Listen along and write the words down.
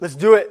Let's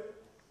do it.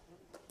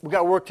 We've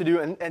got work to do,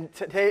 and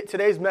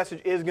today's message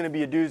is going to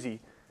be a doozy.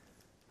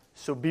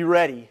 So be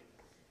ready.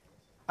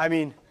 I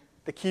mean,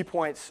 the key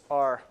points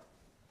are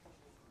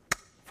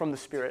from the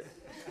Spirit.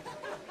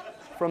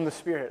 From the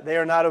Spirit. They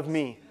are not of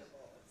me.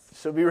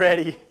 So be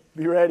ready.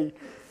 Be ready.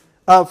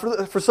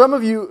 For some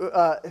of you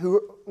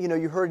who,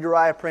 you heard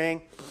Uriah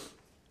praying,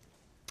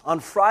 on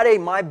Friday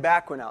my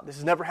back went out. This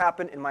has never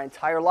happened in my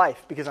entire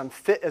life because I'm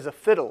fit as a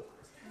fiddle.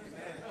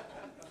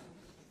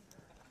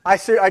 I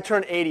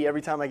turn 80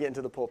 every time I get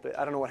into the pulpit.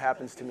 I don't know what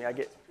happens to me. I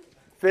get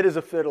fit as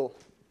a fiddle.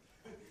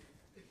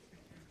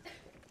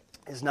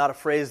 Is not a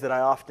phrase that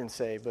I often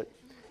say, but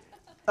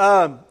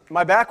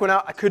my back went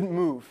out. I couldn't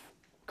move.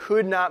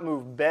 Could not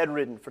move.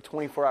 Bedridden for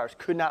 24 hours.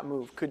 Could not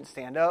move. Couldn't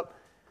stand up.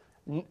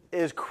 It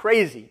was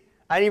crazy.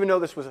 I didn't even know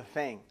this was a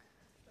thing,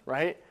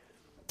 right?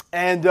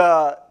 And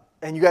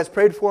you guys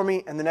prayed for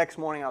me, and the next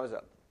morning I was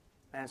up.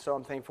 And so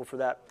I'm thankful for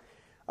that.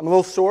 I'm a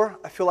little sore.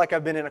 I feel like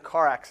I've been in a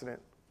car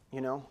accident,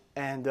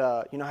 and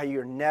you know how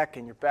your neck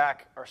and your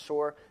back are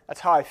sore?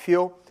 That's how I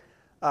feel.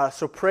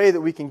 So pray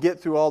that we can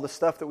get through all the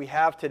stuff that we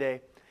have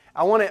today.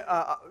 I want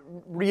to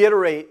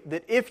reiterate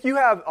that if you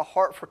have a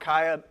heart for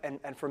Kaya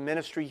and for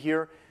ministry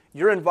here,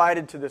 you're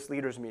invited to this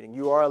leaders meeting.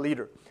 You are a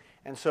leader.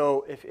 And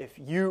so if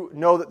you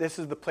know that this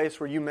is the place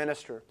where you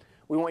minister,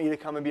 we want you to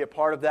come and be a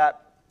part of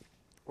that.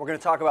 We're going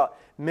to talk about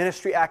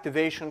ministry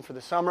activation for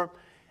the summer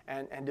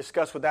and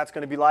discuss what that's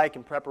going to be like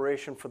in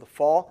preparation for the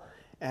fall.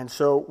 And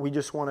so we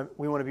want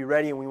to be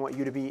ready, and we want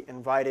you to be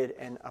invited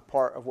and a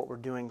part of what we're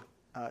doing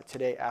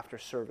today after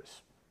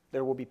service.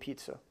 There will be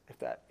pizza if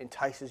that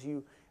entices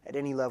you at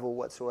any level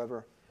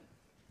whatsoever.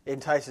 It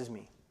entices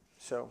me.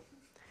 So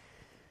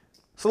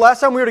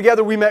last time we were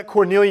together, we met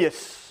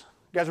Cornelius.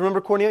 You guys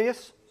remember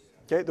Cornelius?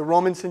 Okay, the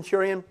Roman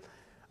centurion.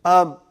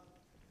 Now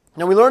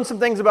we learned some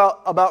things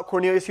about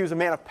Cornelius. He was a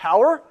man of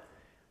power.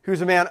 He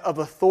was a man of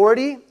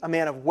authority, a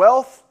man of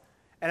wealth,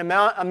 and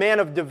a man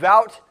of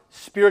devout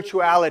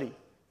spirituality.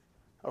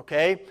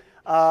 Okay,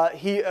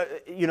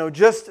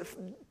 just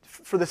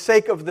for the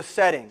sake of the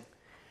setting,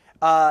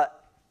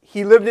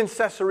 he lived in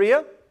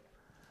Caesarea.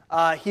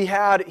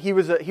 He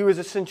was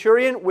a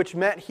centurion, which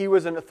meant he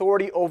was an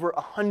authority over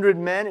 100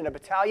 men in a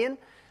battalion.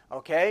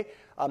 Okay,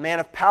 a man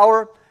of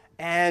power,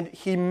 and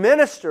he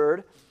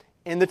ministered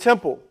in the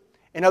temple.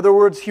 In other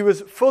words, he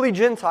was fully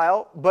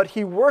Gentile, but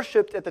he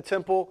worshipped at the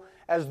temple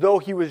as though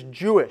he was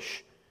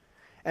Jewish.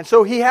 And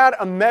so he had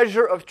a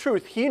measure of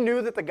truth. He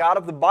knew that the God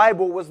of the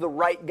Bible was the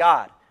right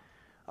God.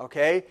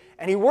 Okay?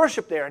 And he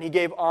worshipped there, and he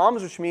gave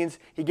alms, which means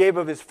he gave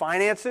of his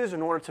finances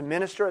in order to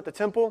minister at the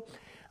temple.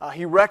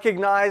 He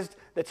recognized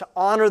that to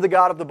honor the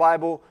God of the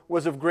Bible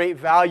was of great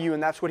value,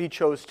 and that's what he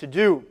chose to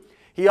do.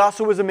 He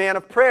also was a man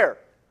of prayer,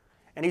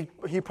 and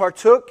he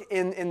partook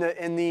in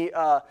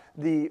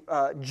the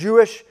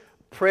Jewish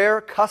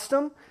prayer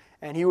custom,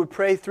 and he would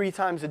pray 3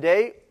 times a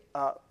day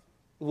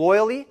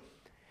loyally.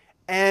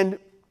 And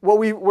what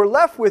we're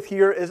left with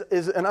here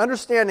is an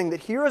understanding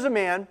that here is a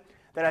man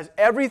that has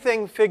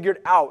everything figured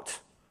out,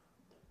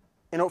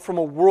 from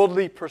a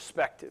worldly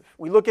perspective.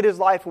 We look at his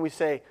life and we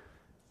say,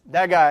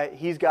 that guy,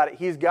 he's got it.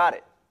 He's got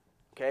it.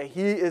 Okay,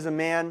 he is a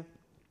man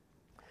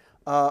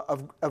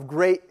of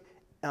great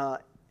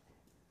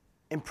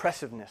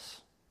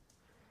impressiveness,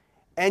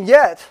 and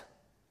yet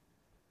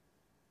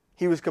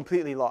he was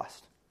completely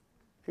lost.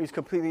 He was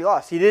completely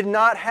lost. He did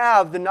not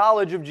have the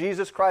knowledge of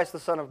Jesus Christ, the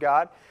Son of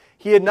God.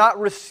 He had not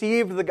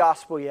received the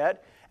gospel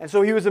yet, and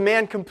so he was a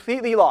man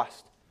completely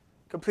lost.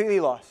 Completely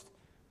lost.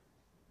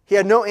 He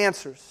had no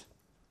answers.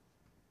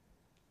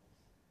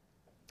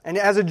 And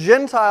as a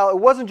Gentile, it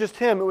wasn't just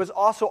him, it was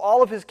also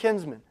all of his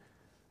kinsmen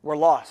were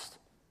lost.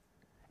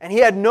 And he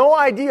had no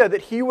idea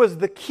that he was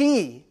the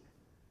key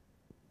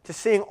to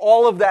seeing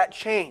all of that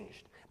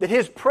changed. That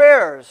his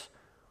prayers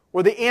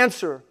were the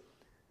answer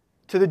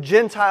to the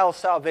Gentile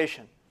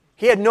salvation.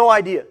 He had no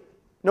idea.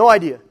 No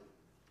idea.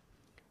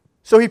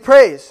 So he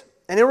prays.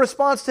 And in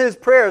response to his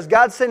prayers,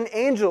 God sent an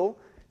angel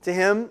to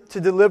him to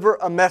deliver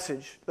a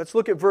message. Let's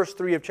look at verse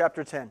 3 of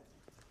chapter 10.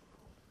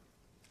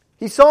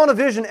 He saw in a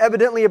vision,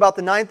 evidently about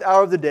the 9th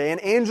hour of the day, an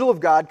angel of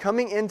God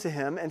coming into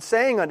him and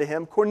saying unto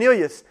him,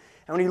 Cornelius.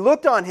 And when he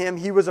looked on him,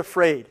 he was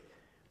afraid,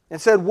 and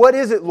said, What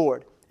is it,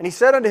 Lord? And he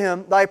said unto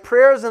him, Thy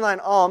prayers and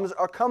thine alms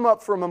are come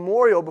up for a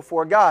memorial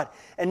before God.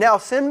 And now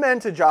send men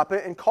to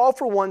Joppa, and call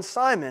for one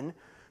Simon,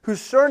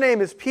 whose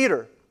surname is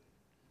Peter.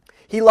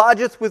 He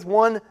lodgeth with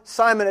one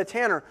Simon a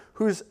tanner,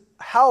 whose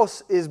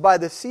house is by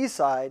the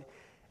seaside,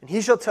 and he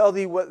shall tell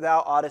thee what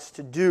thou oughtest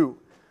to do.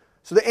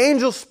 So the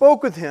angel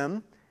spoke with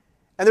him,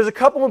 and there's a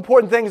couple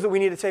important things that we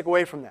need to take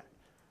away from that.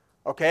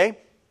 Okay?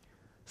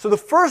 So the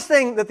first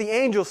thing that the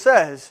angel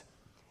says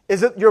is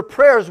that your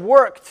prayers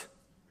worked.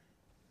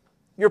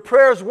 Your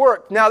prayers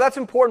worked. Now that's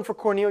important for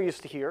Cornelius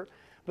to hear,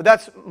 but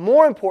that's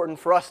more important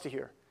for us to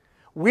hear.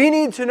 We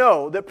need to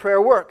know that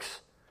prayer works.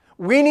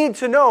 We need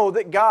to know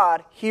that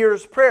God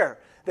hears prayer.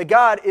 That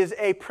God is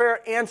a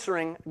prayer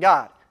answering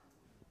God.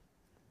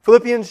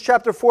 Philippians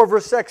chapter 4,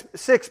 verse 6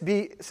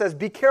 says,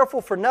 "Be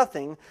careful for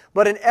nothing,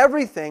 but in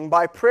everything,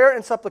 by prayer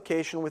and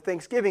supplication with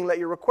thanksgiving, let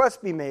your requests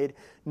be made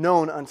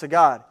known unto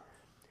God.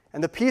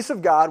 And the peace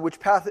of God, which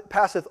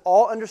passeth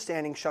all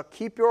understanding, shall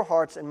keep your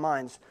hearts and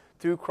minds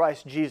through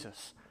Christ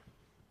Jesus."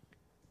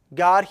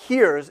 God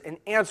hears and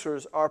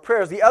answers our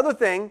prayers. The other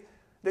thing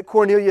that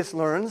Cornelius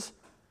learns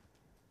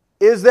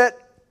is that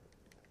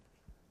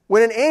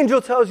when an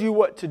angel tells you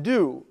what to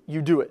do,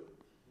 you do it.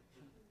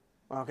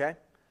 Okay?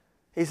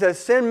 He says,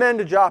 send men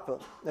to Joppa.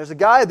 There's a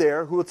guy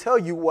there who will tell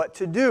you what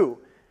to do.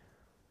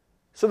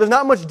 So there's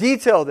not much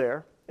detail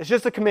there. It's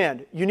just a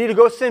command. You need to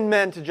go send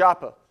men to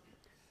Joppa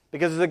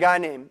because there's a guy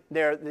named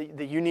there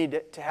that you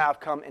need to have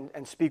come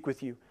and speak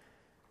with you.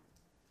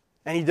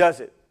 And he does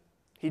it.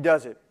 He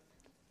does it.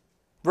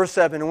 Verse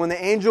 7, "And when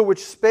the angel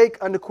which spake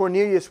unto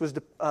Cornelius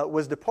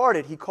was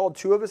departed, he called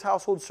 2 of his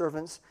household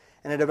servants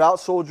and a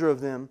devout soldier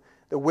of them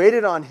that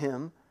waited on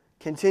him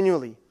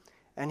continually.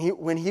 And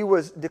when he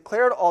had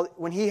declared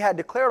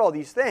all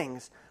these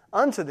things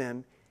unto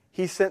them,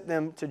 he sent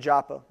them to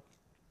Joppa."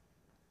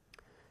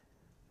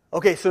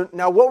 Okay, so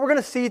now what we're going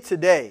to see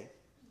today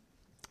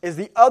is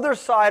the other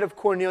side of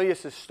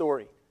Cornelius'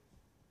 story.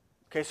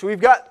 Okay, so we've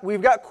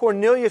got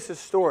Cornelius'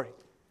 story.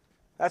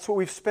 That's what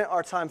we've spent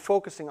our time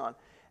focusing on.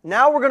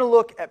 Now we're going to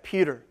look at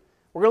Peter.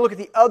 We're going to look at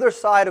the other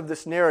side of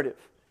this narrative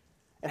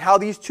and how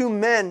these 2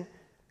 men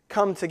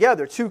come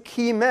together, 2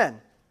 key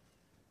men.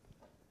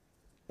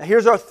 Now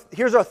here's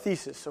our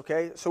thesis,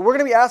 okay? So we're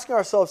going to be asking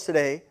ourselves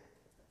today,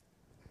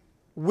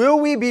 will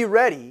we be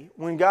ready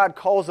when God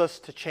calls us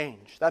to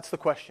change? That's the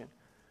question.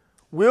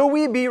 Will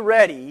we be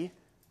ready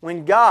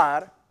when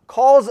God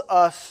calls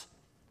us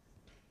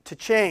to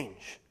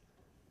change?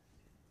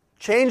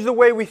 Change the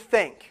way we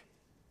think.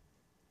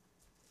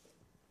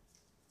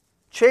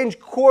 Change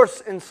course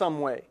in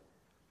some way.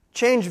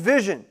 Change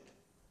vision.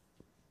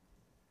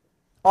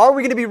 Are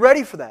we going to be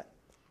ready for that?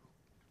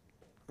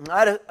 I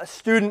had a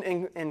student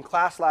in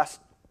class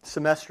last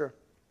semester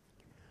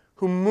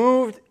who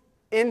moved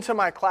into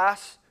my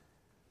class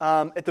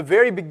at the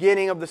very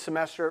beginning of the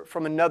semester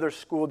from another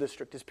school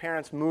district. His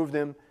parents moved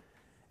him,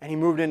 and he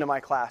moved into my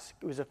class.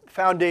 It was a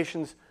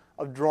Foundations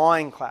of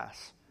Drawing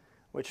class,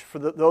 which for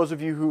those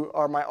of you who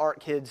are my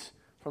art kids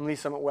from Lee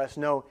Summit West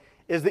know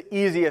is the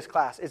easiest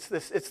class.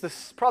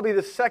 It's probably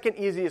the second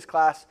easiest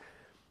class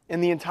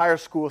in the entire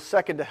school,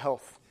 second to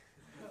health.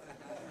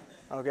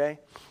 Okay?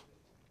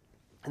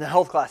 And the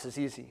health class is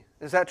easy.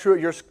 Is that true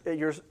at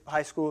your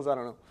high schools? I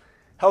don't know.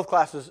 Health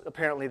class is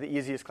apparently the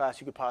easiest class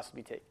you could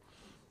possibly take.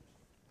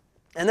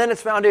 And then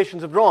it's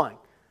Foundations of Drawing.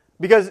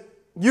 Because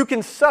you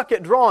can suck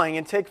at drawing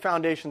and take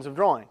Foundations of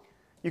Drawing.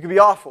 You can be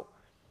awful.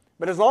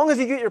 But as long as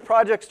you get your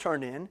projects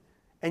turned in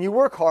and you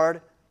work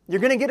hard,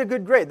 you're going to get a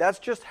good grade. That's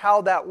just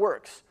how that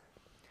works.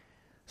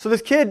 So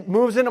this kid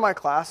moves into my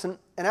class, and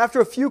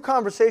after a few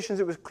conversations,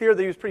 it was clear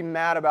that he was pretty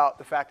mad about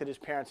the fact that his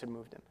parents had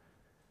moved him.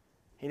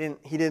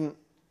 He didn't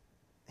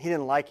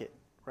like it,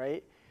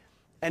 right?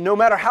 And no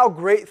matter how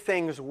great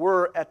things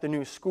were at the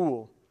new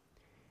school,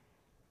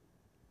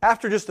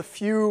 after just a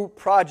few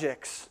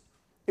projects,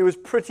 it was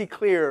pretty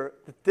clear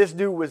that this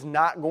dude was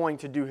not going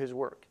to do his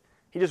work.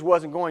 He just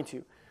wasn't going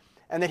to.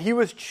 And that he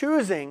was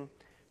choosing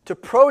to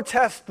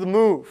protest the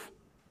move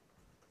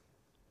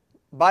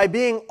by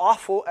being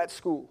awful at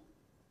school.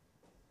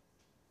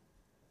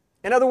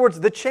 In other words,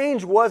 the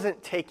change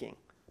wasn't taking.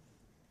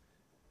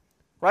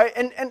 Right?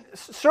 And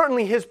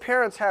certainly his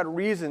parents had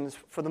reasons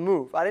for the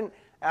move. I didn't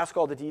ask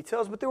all the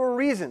details, but there were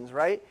reasons,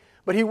 right?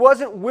 But he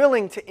wasn't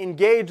willing to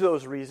engage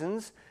those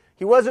reasons.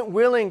 He wasn't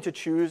willing to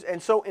choose,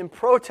 and so in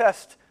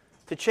protest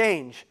to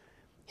change,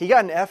 he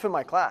got an F in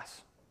my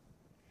class.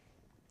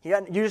 You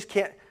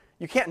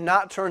can't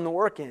not turn the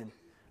work in,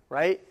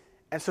 right?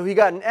 And so he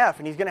got an F,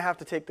 and he's going to have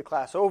to take the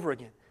class over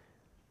again.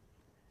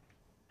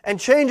 And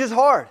change is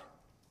hard.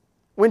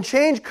 When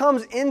change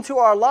comes into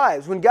our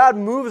lives, when God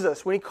moves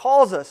us, when He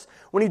calls us,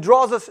 when He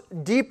draws us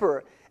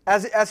deeper,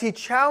 as He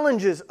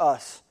challenges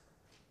us,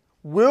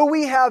 will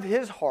we have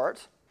His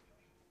heart,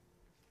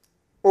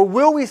 or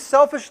will we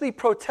selfishly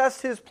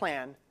protest His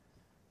plan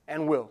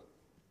and will?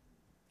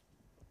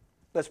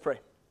 Let's pray.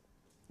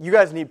 You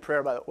guys need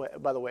prayer,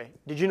 by the way.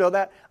 Did you know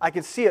that? I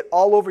can see it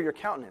all over your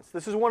countenance.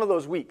 This is one of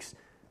those weeks.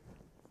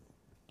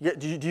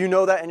 Do you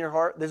know that in your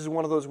heart? This is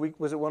one of those weeks.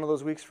 Was it one of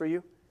those weeks for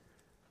you?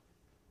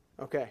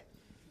 Okay.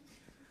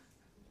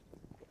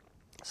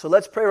 So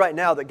let's pray right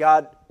now that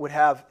God would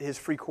have His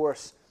free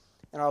course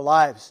in our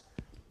lives,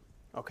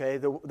 okay,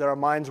 that our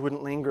minds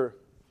wouldn't linger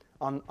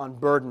on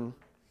burden,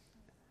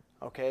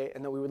 okay,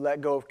 and that we would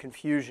let go of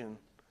confusion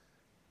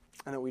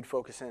and that we'd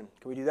focus in.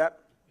 Can we do that?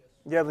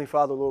 Dear Heavenly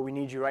Father, Lord, we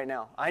need You right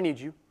now. I need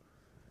You.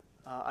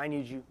 I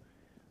need You.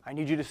 I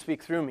need You to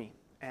speak through me.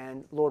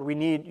 And Lord, we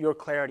need Your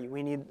clarity.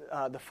 We need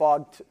the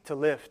fog to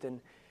lift.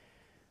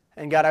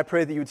 And God, I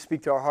pray that You would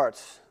speak to our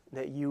hearts,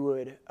 that You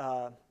would...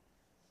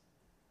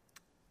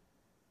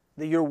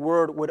 that Your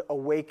word would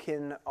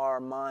awaken our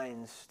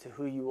minds to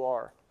who You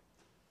are.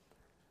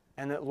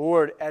 And that,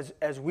 Lord,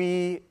 as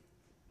we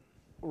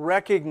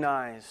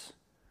recognize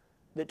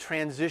that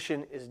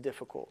transition is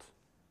difficult.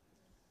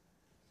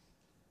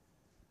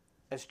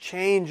 As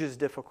change is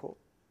difficult.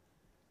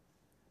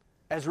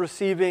 As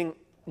receiving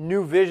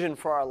new vision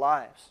for our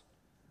lives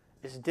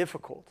is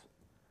difficult.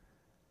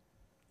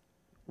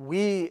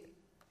 We,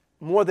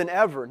 more than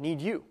ever,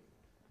 need you.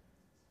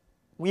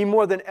 We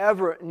more than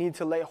ever need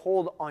to lay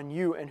hold on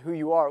you and who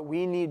you are.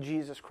 We need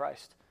Jesus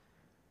Christ.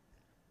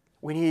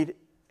 We need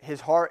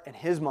His heart and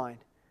His mind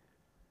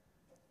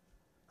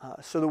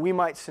so that we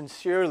might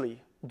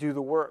sincerely do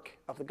the work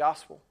of the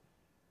gospel.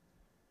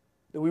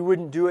 That we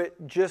wouldn't do it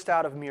just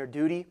out of mere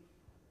duty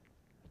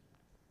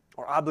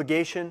or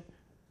obligation.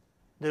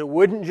 That it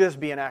wouldn't just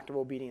be an act of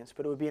obedience,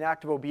 but it would be an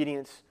act of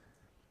obedience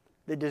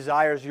that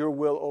desires your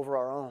will over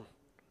our own.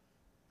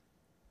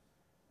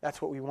 That's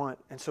what we want.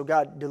 And so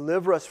God,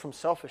 deliver us from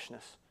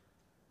selfishness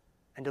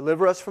and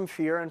deliver us from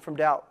fear and from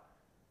doubt.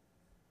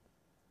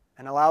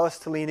 And allow us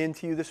to lean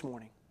into you this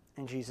morning.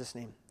 In Jesus'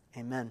 name,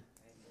 amen.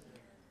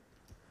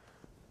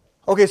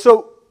 Okay,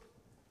 so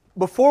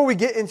before we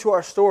get into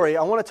our story,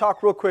 I want to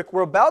talk real quick.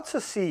 We're about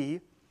to see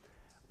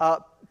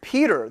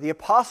Peter, the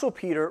Apostle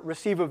Peter,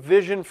 receive a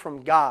vision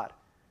from God.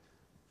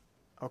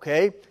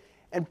 Okay?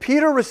 And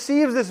Peter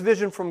receives this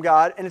vision from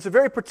God, and it's a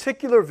very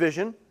particular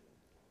vision.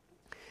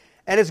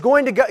 And it's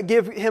going to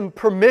give him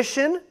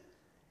permission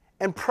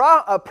and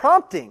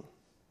prompting,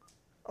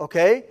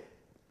 okay,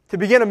 to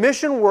begin a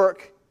mission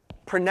work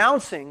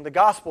pronouncing the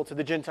gospel to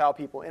the Gentile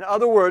people. In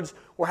other words,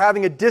 we're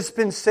having a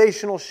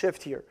dispensational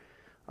shift here.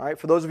 All right,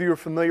 for those of you who are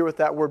familiar with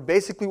that word,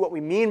 basically what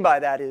we mean by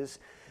that is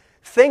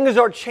things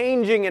are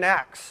changing in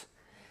Acts.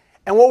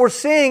 And what we're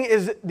seeing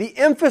is the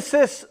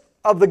emphasis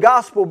of the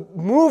gospel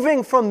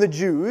moving from the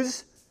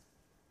Jews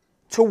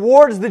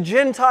towards the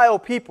Gentile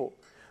people.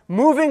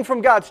 Moving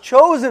from God's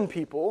chosen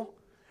people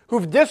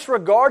who've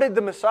disregarded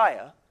the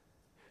Messiah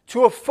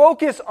to a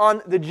focus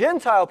on the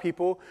Gentile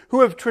people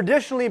who have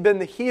traditionally been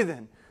the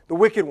heathen, the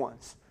wicked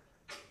ones.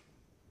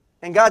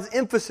 And God's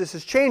emphasis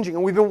is changing.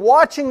 And we've been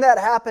watching that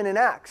happen in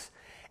Acts.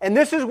 And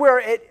this is where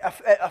it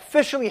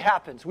officially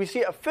happens. We see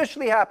it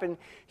officially happen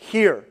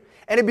here.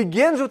 And it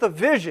begins with a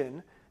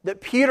vision that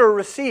Peter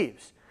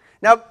receives.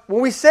 Now,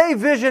 when we say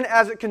vision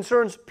as it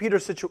concerns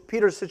Peter's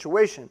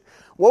situation,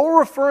 what we're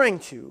referring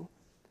to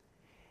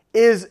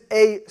is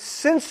a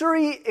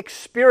sensory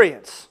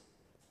experience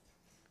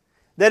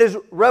that is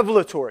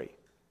revelatory.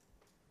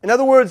 In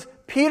other words,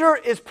 Peter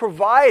is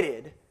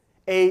provided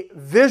a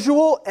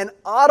visual and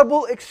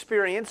audible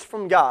experience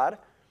from God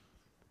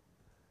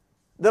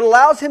that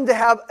allows him to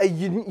have a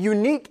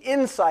unique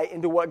insight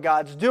into what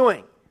God's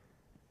doing.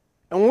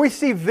 And when we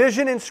see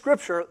vision in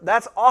Scripture,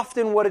 that's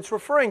often what it's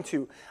referring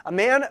to. A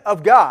man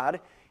of God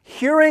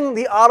hearing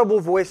the audible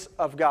voice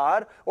of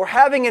God, or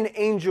having an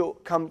angel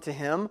come to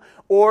him,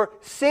 or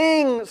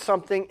seeing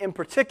something in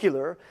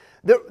particular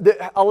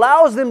that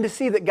allows them to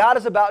see that God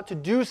is about to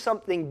do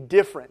something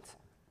different.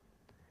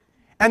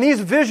 And these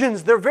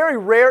visions, they're very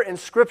rare in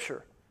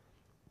Scripture.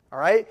 All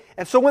right?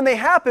 And so when they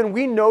happen,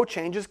 we know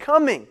change is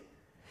coming.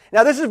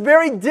 Now, this is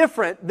very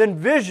different than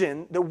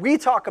vision that we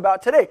talk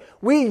about today.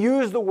 We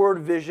use the word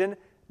vision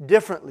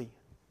differently.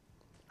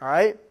 All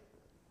right?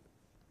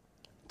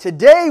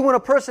 Today, when a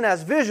person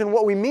has vision,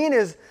 what we mean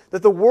is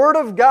that the Word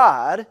of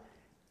God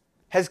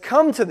has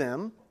come to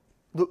them.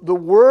 The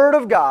Word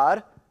of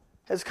God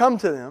has come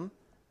to them.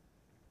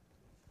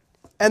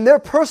 And their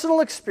personal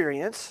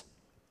experience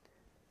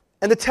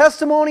and the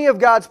testimony of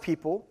God's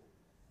people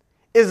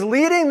is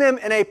leading them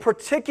in a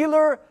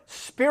particular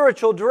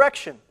spiritual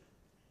direction.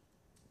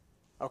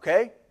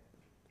 Okay?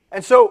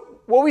 And so,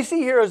 what we see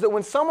here is that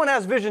when someone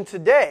has vision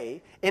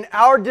today, in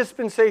our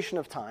dispensation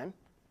of time,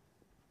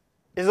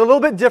 is a little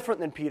bit different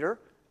than Peter,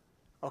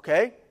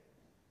 okay?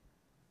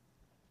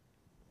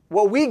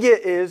 What we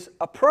get is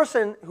a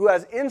person who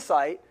has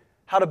insight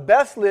how to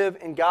best live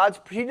in God's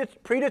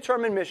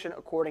predetermined mission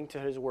according to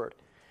His Word.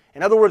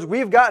 In other words,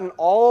 we've gotten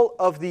all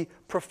of the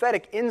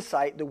prophetic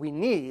insight that we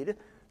need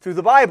through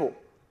the Bible.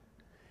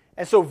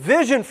 And so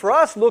vision for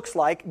us looks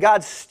like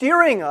God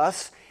steering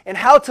us in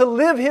how to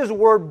live His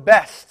Word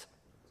best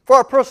for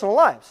our personal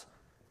lives.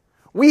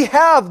 We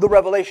have the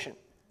revelation.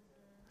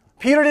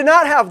 Peter did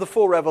not have the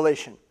full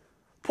revelation.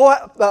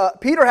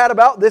 Peter had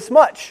about this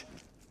much,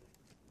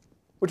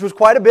 which was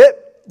quite a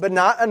bit, but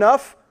not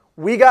enough.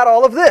 We got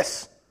all of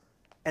this,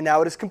 and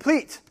now it is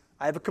complete.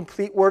 I have a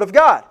complete Word of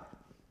God.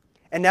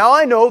 And now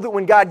I know that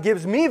when God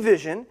gives me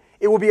vision,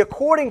 it will be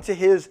according to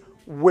His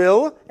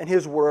will and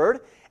His Word,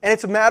 and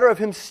it's a matter of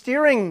Him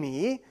steering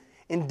me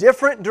in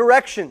different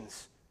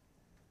directions.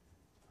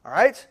 All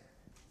right?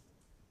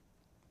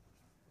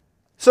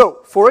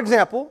 So, for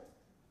example,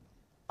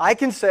 I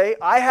can say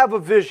I have a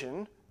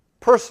vision,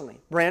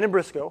 personally, Brandon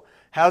Briscoe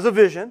has a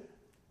vision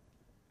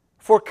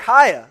for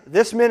Kaya,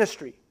 this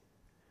ministry,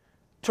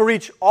 to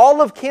reach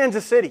all of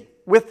Kansas City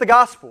with the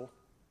gospel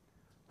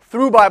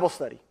through Bible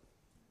study.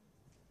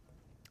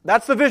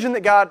 That's the vision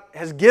that God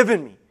has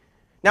given me.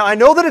 Now, I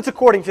know that it's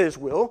according to His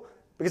will,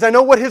 because I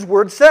know what His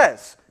Word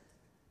says.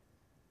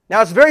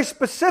 Now, it's very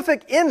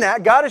specific in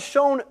that God has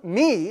shown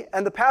me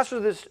and the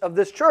pastor of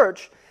this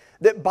church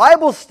that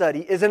Bible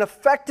study is an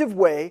effective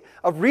way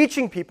of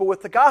reaching people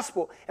with the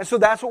gospel. And so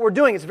that's what we're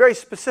doing. It's very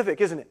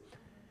specific, isn't it?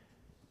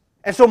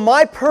 And so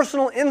my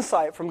personal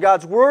insight from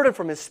God's Word and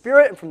from His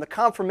Spirit and from the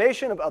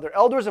confirmation of other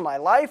elders in my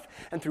life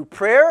and through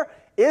prayer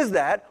is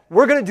that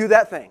we're going to do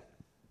that thing.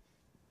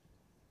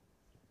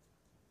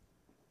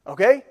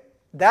 Okay?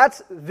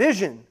 That's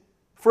vision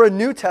for a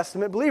New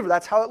Testament believer.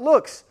 That's how it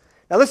looks.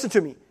 Now listen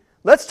to me.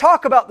 Let's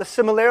talk about the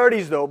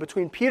similarities, though,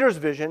 between Peter's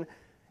vision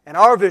and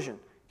our vision.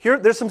 Here,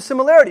 there's some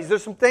similarities.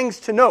 There's some things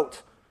to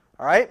note.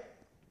 All right?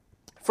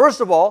 First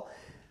of all,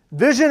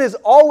 vision is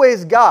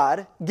always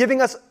God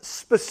giving us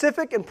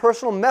specific and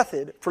personal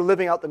method for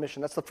living out the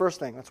mission. That's the first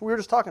thing. That's what we were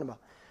just talking about.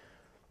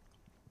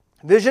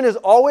 Vision is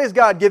always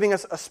God giving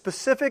us a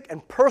specific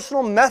and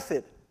personal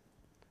method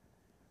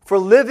for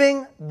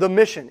living the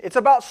mission. It's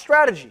about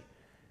strategy.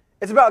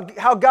 It's about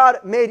how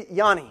God made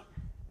Yanni,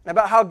 and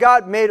about how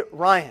God made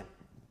Ryan,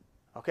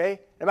 okay?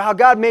 And about how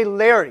God made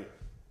Larry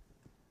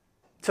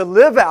to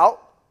live out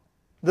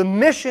the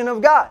mission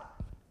of God.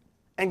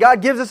 And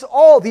God gives us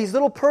all these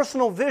little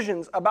personal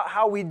visions about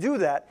how we do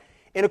that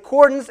in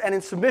accordance and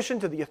in submission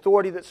to the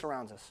authority that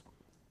surrounds us.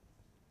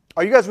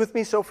 Are you guys with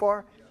me so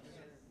far?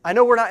 I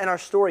know we're not in our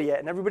story yet,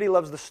 and everybody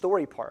loves the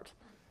story part.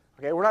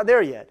 Okay, we're not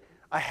there yet.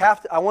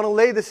 I want to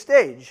lay the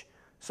stage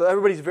so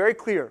everybody's very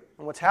clear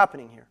on what's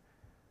happening here.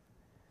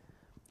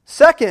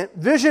 Second,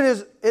 vision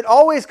it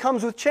always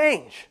comes with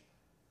change.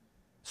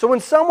 So when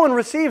someone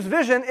receives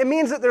vision, it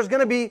means that there's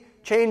going to be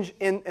change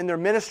in their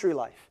ministry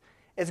life.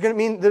 It's going to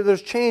mean that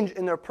there's change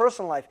in their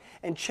personal life.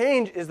 And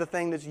change is the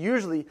thing that's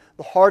usually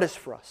the hardest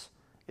for us,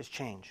 is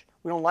change.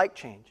 We don't like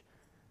change.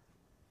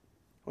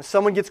 When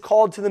someone gets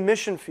called to the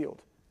mission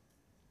field,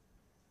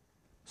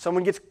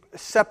 someone gets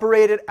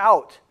separated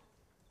out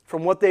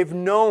from what they've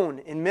known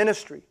in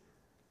ministry,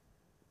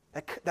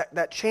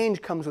 that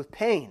change comes with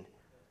pain.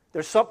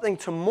 There's something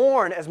to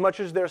mourn as much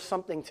as there's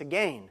something to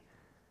gain.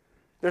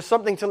 There's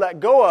something to let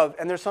go of,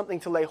 and there's something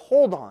to lay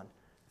hold on.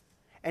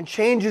 And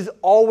change is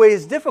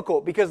always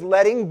difficult because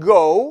letting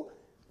go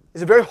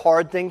is a very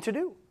hard thing to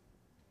do.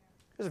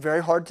 It's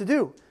very hard to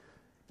do.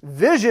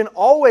 Vision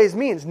always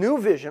means, new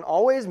vision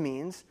always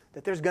means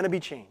that there's going to be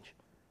change.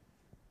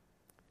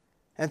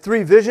 And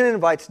three, vision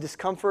invites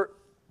discomfort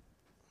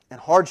and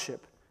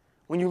hardship.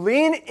 When you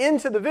lean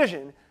into the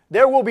vision,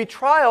 there will be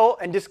trial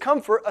and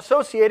discomfort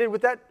associated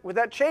with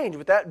that change,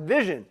 with that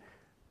vision.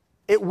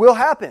 It will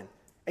happen.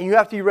 And you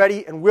have to be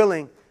ready and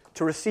willing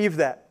to receive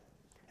that.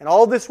 And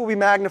all this will be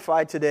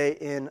magnified today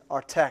in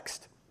our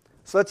text.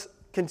 So let's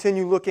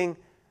continue looking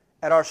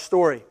at our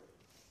story.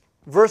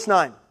 Verse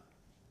 9.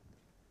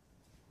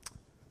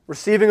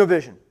 Receiving a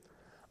vision.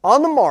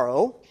 On the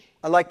morrow,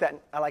 I like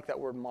that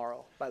word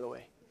morrow, by the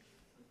way.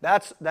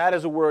 That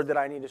is a word that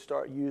I need to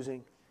start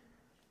using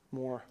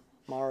more.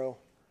 Morrow.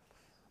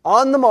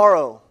 On the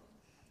morrow,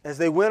 as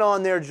they went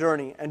on their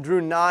journey and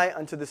drew nigh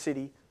unto the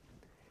city,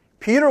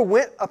 Peter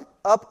went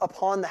up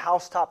upon the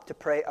housetop to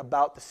pray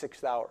about the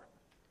 6th hour.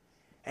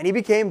 And he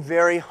became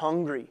very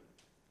hungry,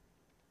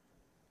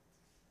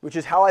 which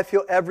is how I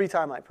feel every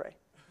time I pray.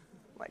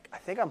 Like, I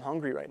think I'm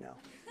hungry right now.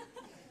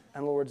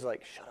 And the Lord's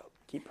like, shut up,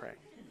 keep praying.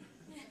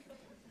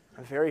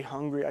 I'm very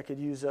hungry. I could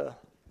use in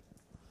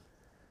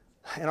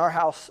our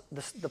house,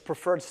 the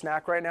preferred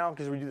snack right now,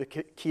 because we do the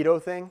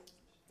keto thing,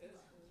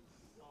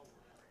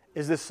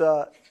 is this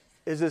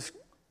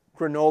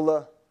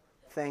granola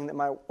thing that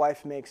my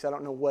wife makes. I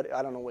don't know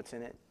what's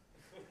in it.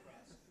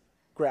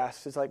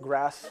 Grass. It's like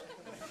grass.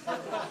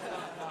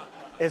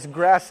 It's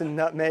grass and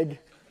nutmeg.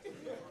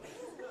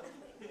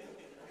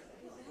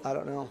 I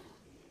don't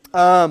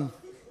know.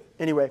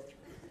 Anyway.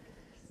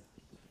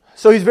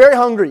 So he's very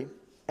hungry,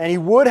 and he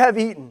would have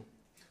eaten.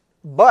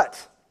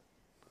 But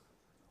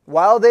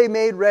while they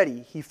made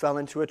ready, he fell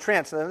into a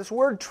trance. Now this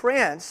word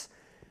trance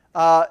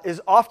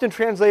is often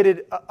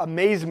translated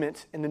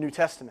amazement in the New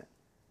Testament.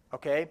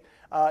 Okay?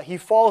 He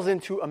falls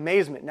into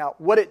amazement. Now,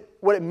 what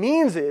it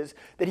means is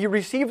that he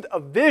received a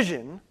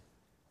vision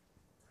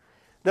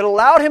that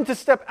allowed him to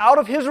step out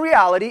of his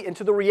reality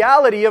into the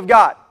reality of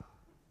God.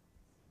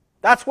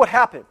 That's what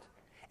happened.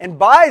 And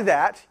by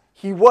that,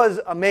 he was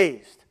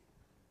amazed.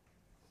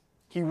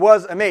 He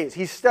was amazed.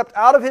 He stepped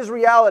out of his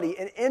reality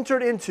and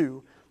entered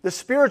into the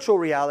spiritual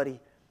reality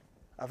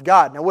of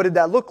God. Now, what did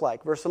that look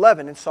like? Verse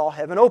 11, and saw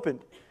heaven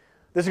opened.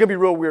 This is going to be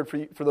real weird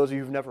for those of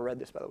you who've never read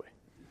this, by the way.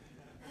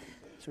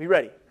 So be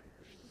ready.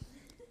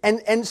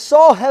 And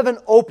saw heaven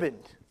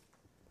opened,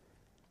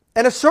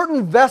 and a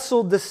certain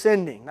vessel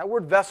descending. That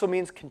word vessel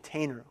means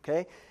container,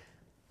 okay?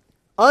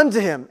 Unto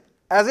him,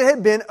 as it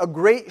had been a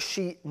great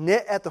sheet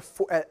knit at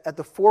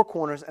the four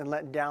corners and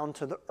let down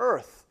to the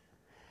earth,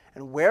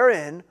 and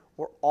wherein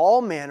were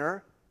all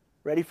manner,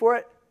 ready for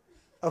it,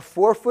 of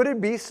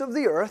four-footed beasts of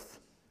the earth,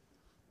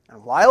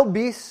 and wild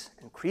beasts,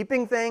 and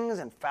creeping things,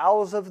 and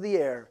fowls of the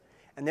air.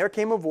 And there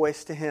came a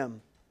voice to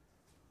him.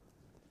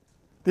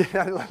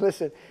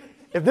 Listen,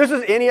 if this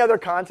was any other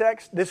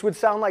context, this would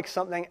sound like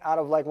something out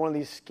of like one of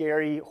these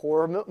scary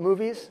horror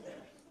movies.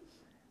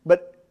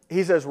 But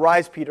he says,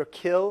 rise, Peter,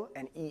 kill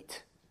and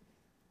eat.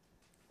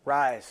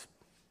 Rise.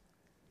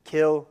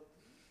 kill,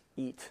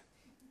 eat.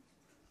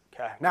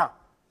 Okay, now,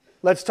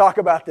 let's talk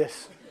about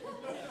this.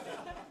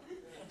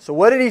 So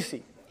what did he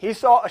see? He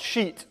saw a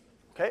sheet,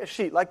 okay, a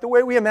sheet, like the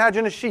way we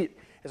imagine a sheet,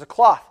 is a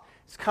cloth.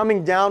 It's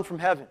coming down from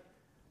heaven,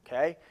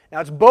 okay? Now,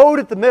 it's bowed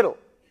at the middle.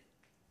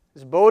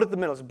 It's bowed at the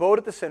middle. It's bowed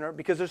at the center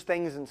because there's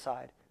things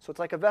inside. So it's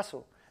like a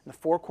vessel. And the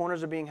four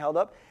corners are being held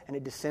up, and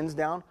it descends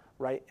down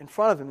right in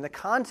front of him. The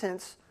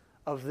contents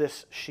of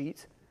this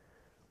sheet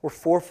were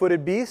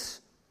four-footed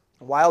beasts,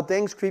 wild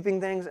things,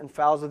 creeping things, and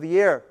fowls of the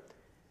air.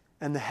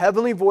 And the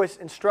heavenly voice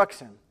instructs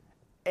him,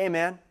 "Hey,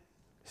 man,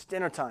 it's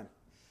dinner time.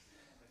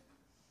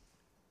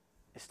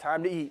 It's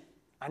time to eat.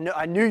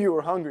 I knew you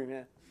were hungry,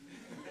 man.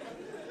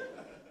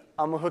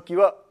 I'm going to hook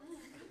you up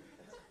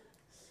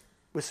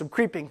with some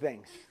creeping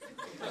things."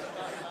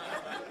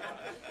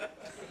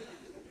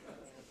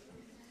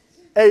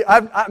 Hey,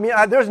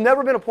 there's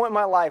never been a point in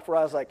my life where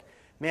I was like,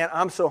 man,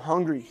 I'm so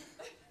hungry.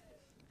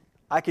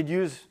 I could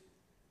use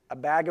a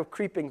bag of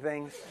creeping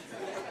things.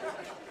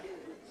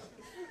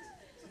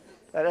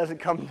 That doesn't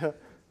come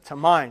to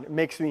mind. It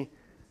makes me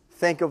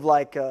think of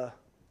like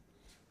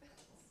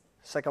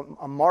it's like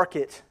a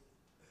market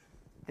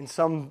in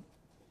some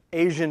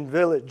Asian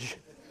village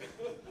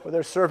where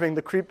they're serving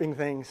the creeping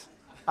things.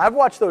 I've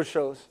watched those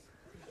shows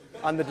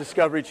on the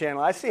Discovery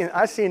Channel. I've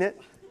seen it.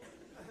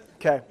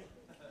 Okay.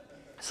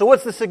 So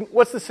what's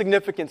the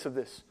significance of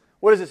this?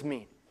 What does this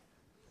mean?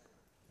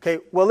 Okay,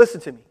 well,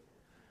 listen to me.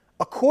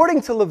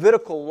 According to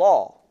Levitical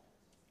law,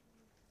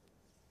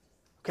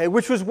 okay,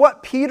 which was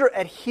what Peter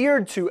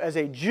adhered to as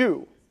a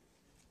Jew,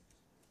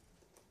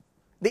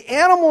 the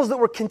animals that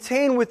were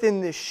contained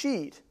within this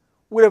sheet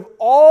would have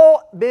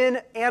all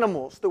been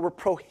animals that were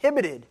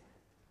prohibited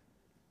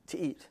to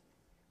eat.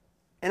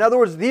 In other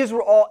words, these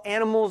were all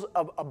animals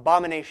of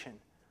abomination.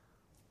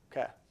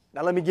 Okay,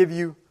 now let me give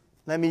you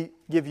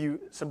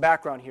some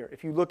background here.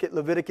 If you look at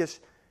Leviticus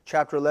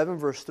chapter 11,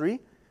 verse 3,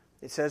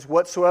 it says,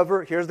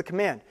 "Whatsoever," here's the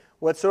command,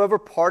 "whatsoever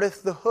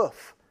parteth the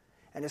hoof,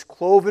 and is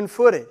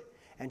cloven-footed,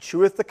 and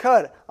cheweth the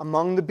cud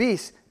among the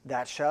beasts,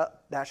 that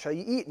shall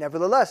ye eat.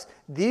 Nevertheless,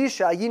 these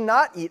shall ye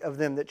not eat of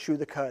them that chew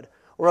the cud,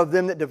 or of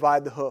them that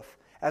divide the hoof,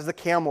 as the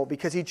camel,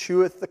 because he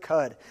cheweth the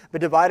cud,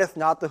 but divideth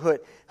not the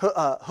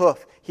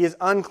hoof. He is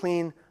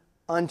unclean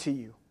unto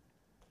you."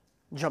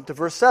 Jump to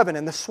verse 7,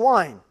 "And the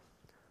swine,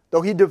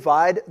 though he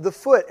divide the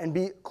foot and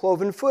be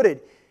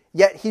cloven-footed,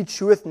 yet he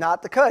cheweth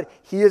not the cud.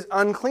 He is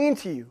unclean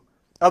to you.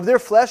 Of their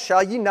flesh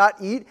shall ye not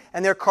eat,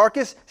 and their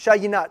carcass shall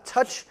ye not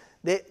touch.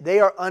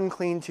 They are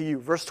unclean to you."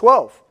 Verse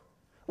 12,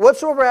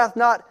 "Whatsoever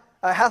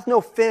hath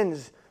no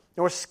fins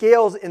nor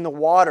scales in the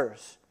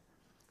waters,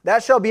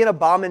 that shall be an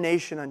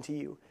abomination unto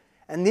you.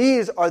 And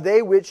these are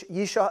they which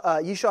ye shall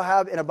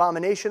have an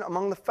abomination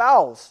among the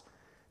fowls.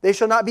 They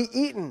shall not be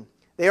eaten.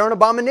 They are an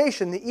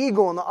abomination, the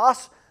eagle and the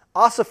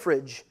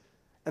ossifrage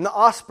and the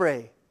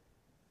osprey."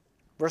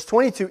 Verse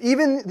 22,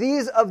 "Even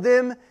these of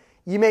them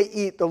ye may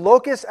eat, the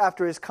locust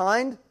after his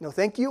kind," no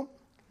thank you,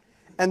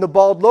 "and the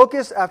bald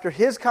locust after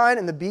his kind,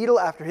 and the beetle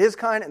after his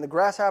kind, and the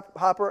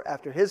grasshopper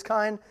after his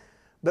kind.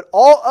 But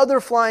all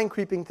other flying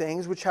creeping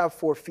things which have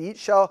 4 feet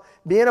shall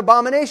be an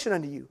abomination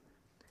unto you.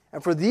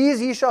 And for these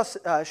ye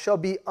shall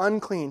be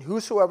unclean.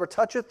 Whosoever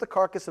toucheth the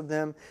carcass of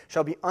them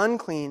shall be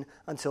unclean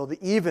until the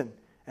even.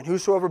 And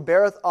whosoever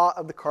beareth aught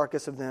of the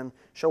carcass of them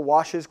shall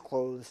wash his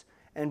clothes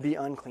and be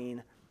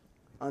unclean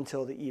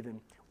until the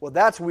even." Well,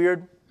 that's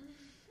weird.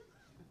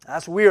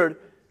 That's weird.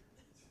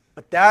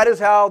 But that is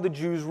how the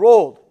Jews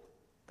rolled.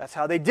 That's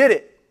how they did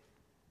it.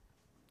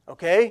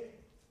 Okay?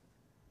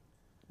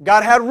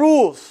 God had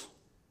rules.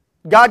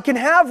 God can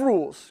have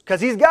rules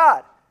because He's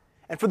God.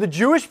 And for the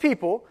Jewish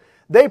people,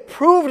 they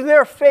proved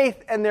their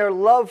faith and their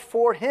love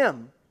for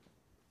Him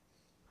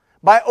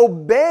by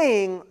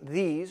obeying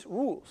these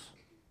rules.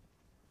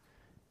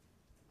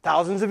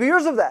 Thousands of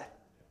years of that.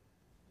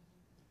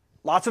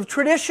 Lots of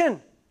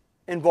tradition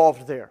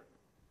involved there.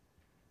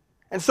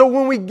 And so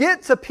when we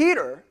get to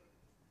Peter,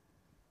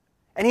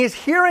 and he's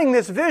hearing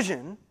this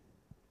vision,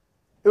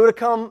 it would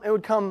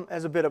come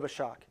as a bit of a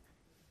shock.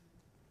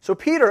 So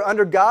Peter,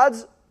 under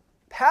God's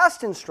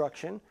past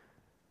instruction,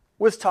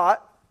 was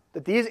taught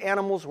that these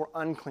animals were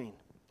unclean.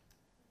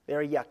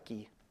 They're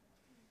yucky.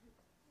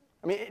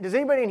 I mean, does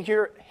anybody in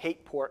here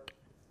hate pork?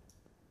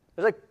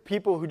 There's like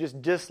people who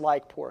just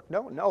dislike pork.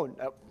 No,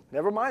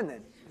 never mind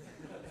then.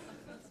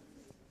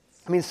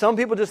 I mean, some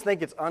people just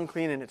think it's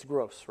unclean and it's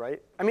gross,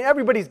 right? I mean,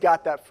 everybody's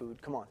got that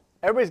food. Come on.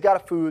 Everybody's got a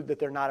food that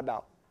they're not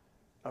about.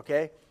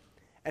 Okay?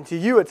 And to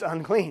you, it's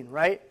unclean,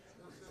 right?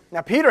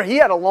 Now, Peter, he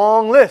had a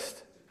long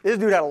list. This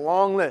dude had a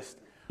long list.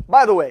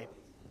 By the way,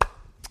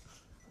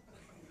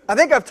 I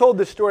think I've told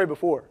this story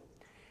before,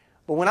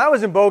 but when I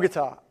was in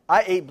Bogota,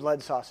 I ate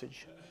blood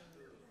sausage.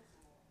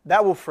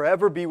 That will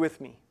forever be with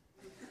me.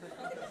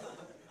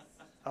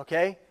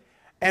 Okay?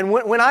 And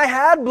when I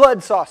had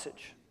blood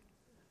sausage,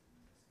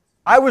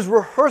 I was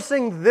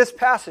rehearsing this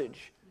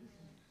passage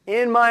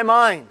in my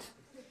mind.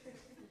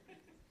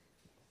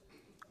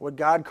 What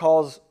God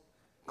calls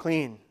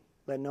clean,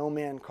 let no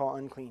man call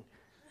unclean.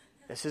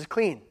 This is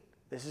clean.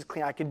 This is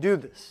clean. I can do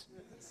this.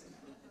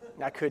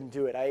 And I couldn't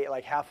do it. I ate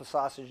like half a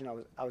sausage and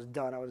I was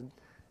done. I was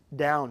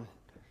down.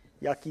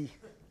 Yucky.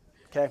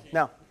 Okay,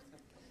 now.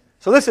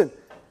 So listen.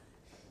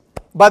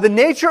 By the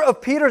nature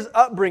of Peter's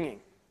upbringing,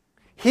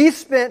 he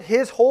spent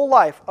his whole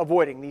life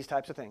avoiding these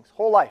types of things.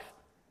 Whole life.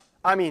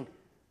 I mean,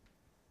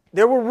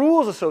 there were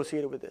rules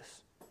associated with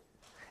this.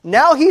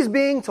 Now he's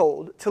being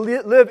told to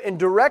live in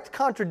direct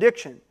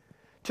contradiction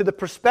to the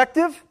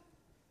perspective,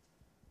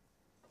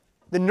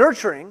 the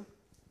nurturing,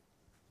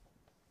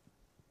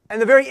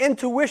 and the very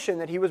intuition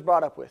that he was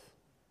brought up with.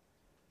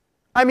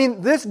 I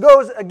mean, this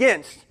goes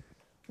against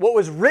what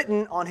was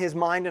written on his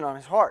mind and on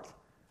his heart.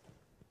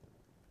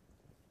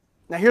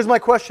 Now here's my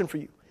question for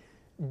you.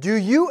 Do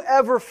you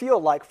ever feel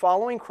like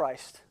following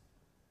Christ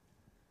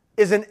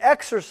is an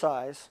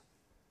exercise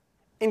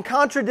in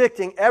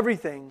contradicting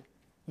everything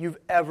you've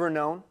ever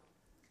known?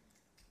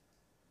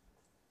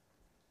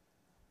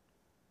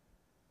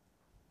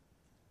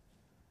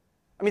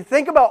 I mean,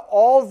 think about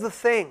all the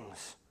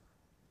things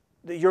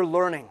that you're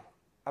learning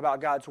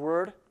about God's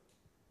Word,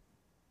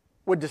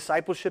 what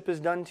discipleship has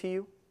done to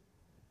you.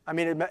 I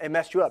mean, it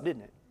messed you up,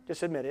 didn't it?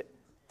 Just admit it.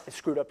 It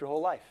screwed up your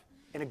whole life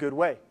in a good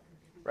way,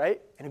 right?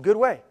 In a good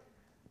way.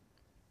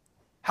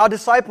 How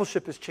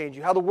discipleship has changed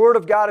you, how the Word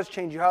of God has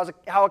changed you,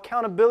 how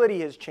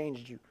accountability has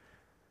changed you.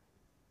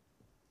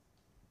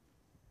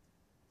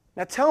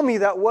 Now tell me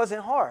that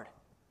wasn't hard.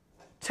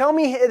 Tell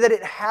me that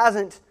it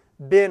hasn't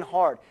been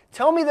hard.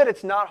 Tell me that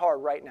it's not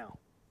hard right now.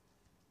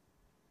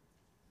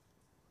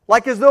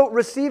 Like as though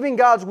receiving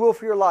God's will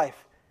for your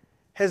life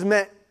has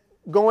meant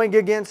going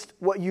against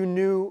what you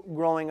knew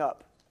growing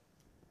up.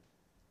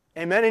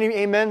 Amen?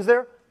 Any amens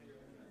there?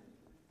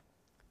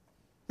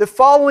 That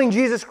following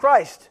Jesus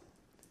Christ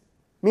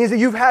means that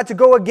you've had to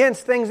go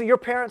against things that your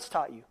parents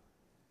taught you.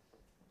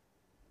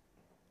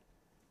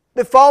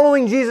 That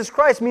following Jesus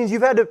Christ means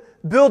you've had to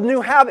build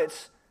new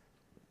habits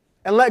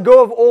and let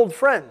go of old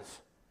friends.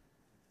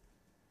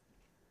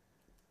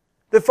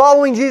 That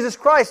following Jesus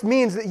Christ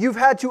means that you've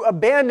had to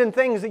abandon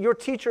things that your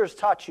teachers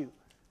taught you.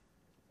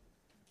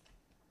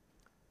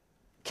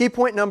 Key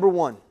point number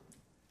 1.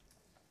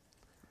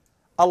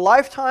 A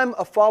lifetime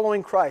of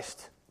following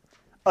Christ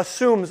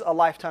assumes a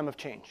lifetime of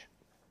change.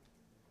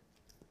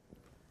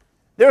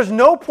 There's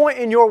no point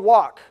in your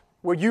walk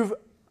where you've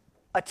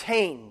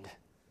attained,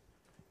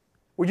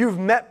 where you've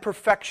met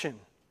perfection,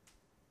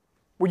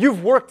 where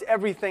you've worked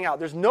everything out.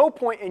 There's no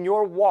point in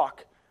your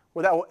walk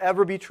where that will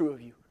ever be true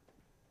of you.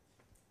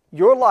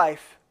 Your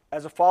life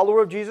as a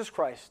follower of Jesus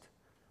Christ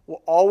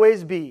will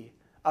always be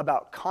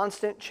about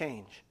constant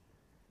change.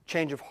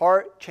 Change of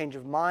heart, change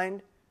of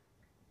mind,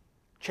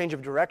 change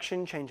of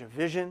direction, change of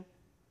vision.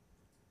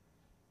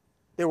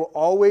 There will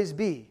always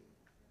be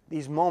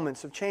these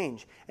moments of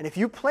change. And if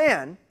you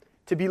plan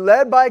to be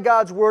led by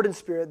God's Word and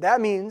Spirit,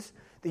 that means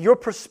that your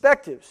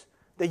perspectives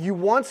that you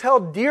once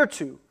held dear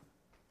to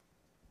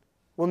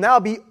will now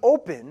be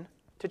open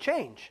to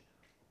change.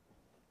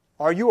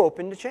 Are you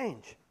open to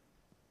change?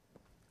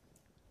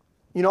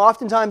 You know,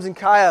 oftentimes in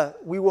Kaya,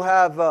 we will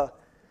have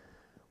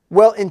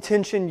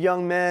well-intentioned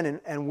young men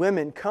and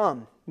women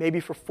come, maybe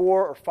for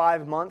 4 or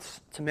 5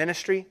 months to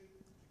ministry.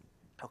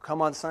 They'll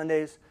come on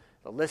Sundays.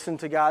 They'll listen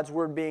to God's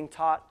Word being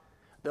taught.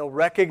 They'll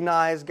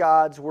recognize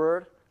God's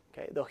Word.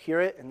 Okay, they'll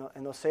hear it and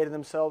they'll say to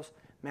themselves,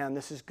 man,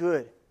 this is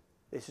good.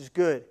 This is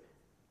good.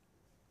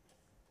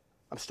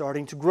 I'm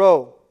starting to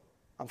grow.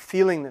 I'm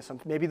feeling this.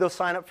 Maybe they'll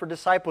sign up for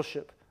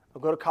discipleship.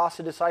 They'll go to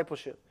Casa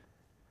Discipleship.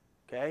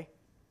 Okay?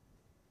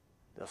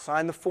 They'll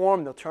sign the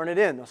form. They'll turn it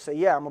in. They'll say,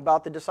 yeah, I'm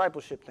about the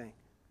discipleship thing.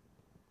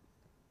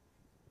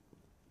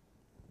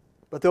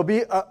 But there'll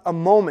be a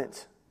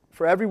moment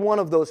for every one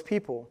of those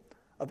people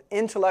of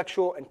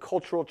intellectual and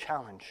cultural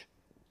challenge.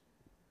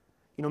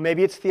 You know,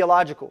 maybe it's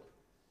theological.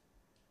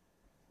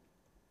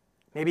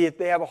 Maybe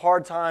they have a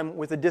hard time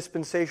with a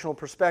dispensational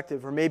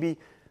perspective, or maybe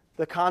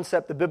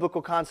the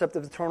biblical concept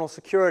of eternal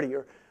security,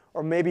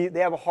 or maybe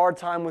they have a hard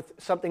time with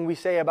something we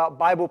say about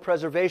Bible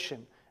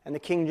preservation and the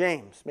King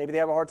James. Maybe they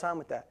have a hard time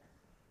with that.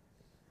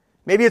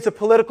 Maybe it's a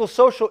political,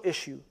 social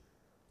issue,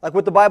 like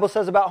what the Bible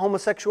says about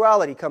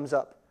homosexuality comes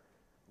up,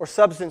 or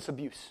substance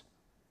abuse.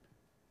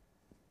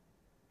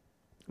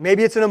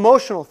 Maybe it's an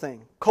emotional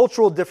thing,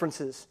 cultural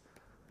differences.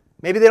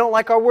 Maybe they don't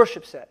like our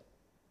worship set.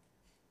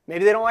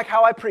 Maybe they don't like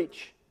how I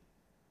preach.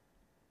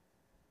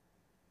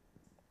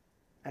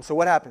 And so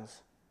what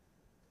happens?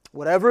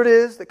 Whatever it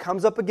is that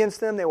comes up against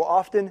them, it'll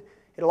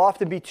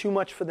often be too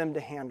much for them to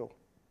handle.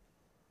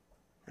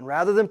 And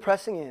rather than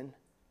pressing in,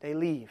 they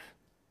leave.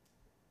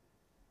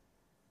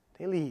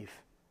 They leave.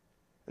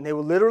 And they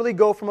will literally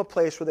go from a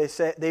place where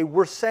they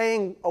were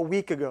saying a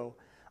week ago,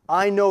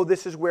 I know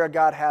this is where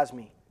God has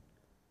me,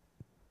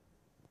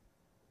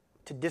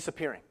 to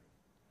disappearing.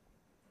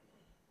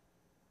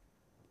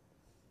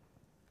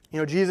 You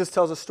know, Jesus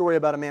tells a story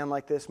about a man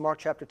like this. Mark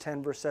chapter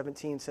 10, verse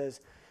 17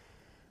 says,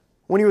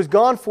 when he was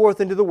gone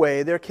forth into the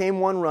way, there came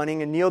one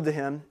running and kneeled to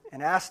him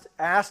and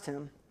asked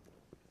him,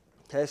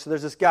 okay, so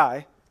there's this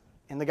guy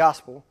in the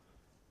gospel,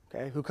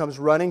 okay, who comes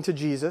running to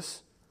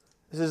Jesus.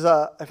 This is,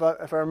 if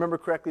I remember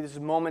correctly, this is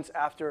moments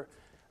after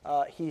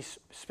he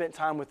spent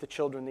time with the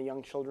children, the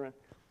young children.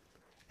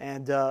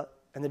 And the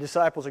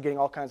disciples are getting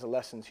all kinds of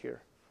lessons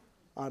here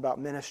about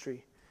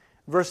ministry.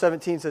 Verse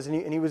 17 says,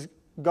 And he was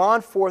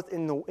gone forth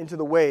into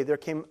the way. There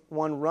came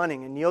one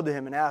running and kneeled to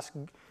him and asked,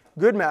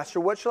 Good master,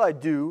 what shall I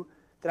do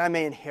that I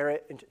may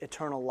inherit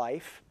eternal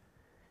life?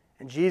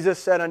 And Jesus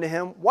said unto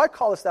him, Why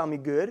callest thou me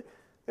good?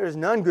 There is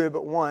none good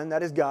but one,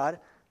 that is God.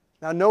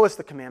 Thou knowest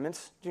the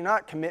commandments. Do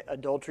not commit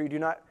adultery. Do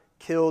not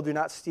kill. Do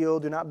not steal.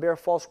 Do not bear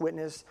false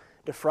witness.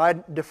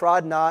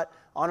 Defraud not.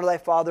 Honor thy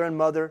father and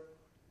mother.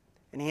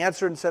 And he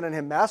answered and said unto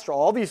him, Master,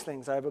 all these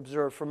things I have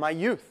observed from my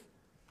youth.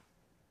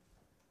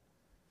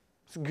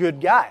 It's a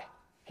good guy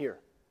here.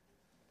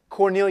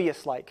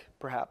 Cornelius-like,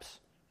 perhaps.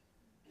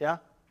 Yeah?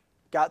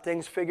 Got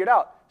things figured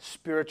out.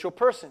 Spiritual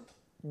person.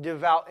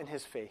 Devout in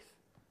his faith.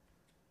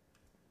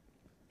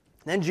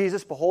 Then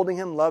Jesus, beholding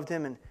him, loved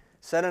him, and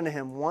said unto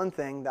him, One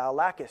thing thou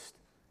lackest.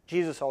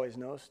 Jesus always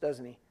knows,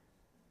 doesn't he?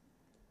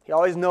 He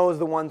always knows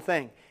the one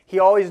thing. He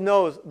always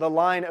knows the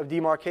line of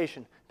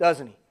demarcation,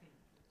 doesn't he?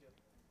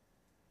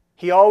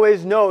 He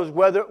always knows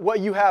what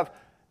you have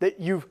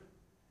that you've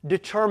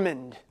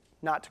determined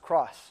not to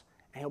cross.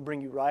 And he'll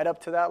bring you right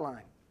up to that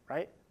line,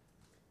 right?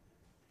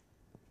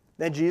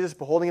 Then Jesus,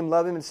 beholding him,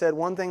 loved him, and said,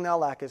 One thing thou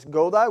lackest.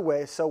 Go thy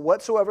way, sell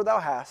whatsoever thou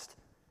hast,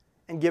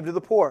 and give to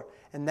the poor.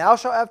 And thou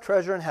shalt have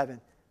treasure in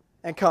heaven.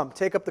 And come,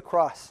 take up the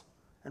cross,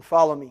 and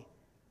follow me.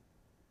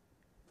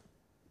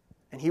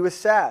 And he was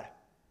sad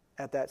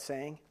at that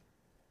saying,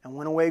 and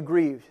went away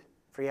grieved,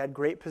 for he had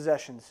great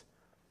possessions.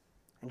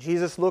 And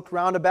Jesus looked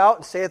round about,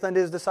 and saith unto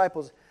his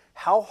disciples,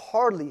 How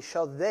hardly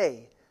shall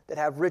they that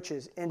have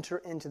riches enter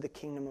into the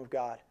kingdom of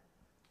God?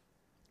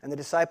 And the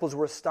disciples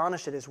were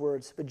astonished at his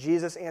words. But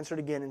Jesus answered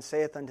again, and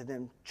saith unto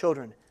them,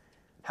 Children,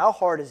 how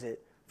hard is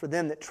it for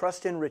them that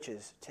trust in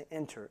riches to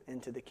enter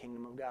into the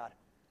kingdom of God?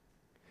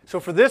 So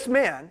for this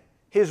man,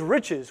 his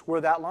riches were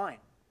that line.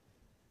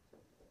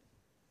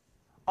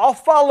 I'll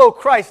follow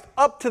Christ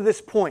up to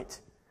this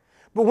point.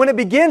 But when it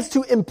begins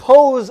to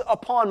impose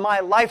upon my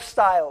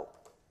lifestyle,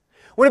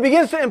 when it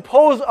begins to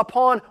impose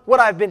upon what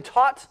I've been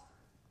taught,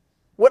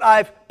 what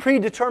I've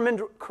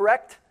predetermined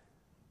correct,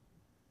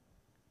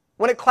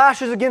 when it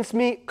clashes against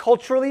me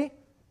culturally,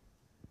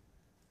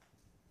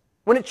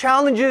 when it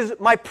challenges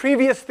my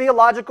previous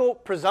theological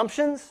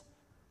presumptions,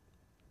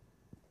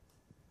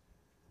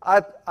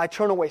 I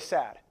turn away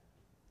sad.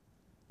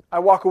 I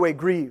walk away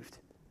grieved.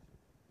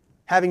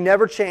 Having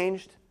never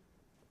changed,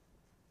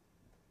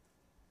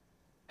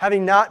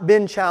 having not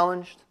been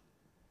challenged,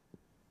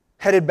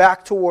 headed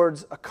back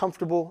towards a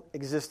comfortable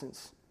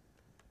existence.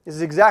 This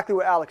is exactly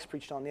what Alex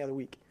preached on the other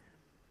week.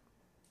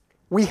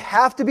 We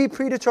have to be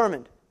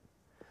predetermined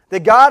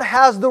that God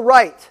has the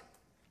right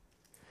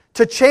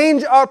to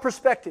change our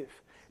perspective,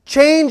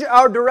 change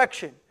our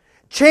direction,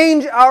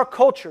 change our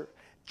culture,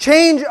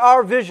 change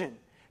our vision,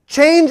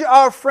 change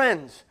our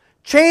friends,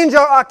 change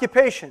our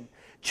occupation,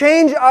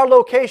 change our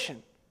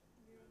location,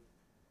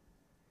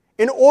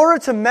 in order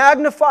to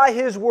magnify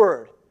His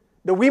Word,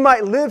 that we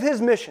might live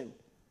His mission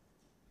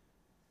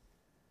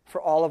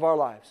for all of our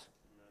lives.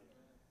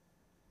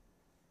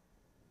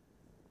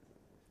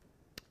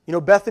 You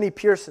know, Bethany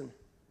Pearson,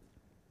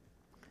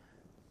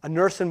 a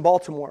nurse in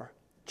Baltimore,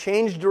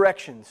 changed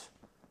directions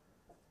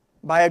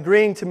by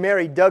agreeing to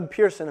marry Doug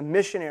Pearson, a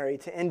missionary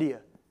to India.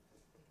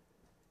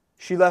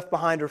 She left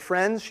behind her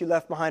friends, she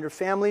left behind her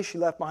family, she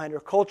left behind her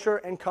culture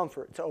and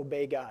comfort to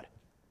obey God.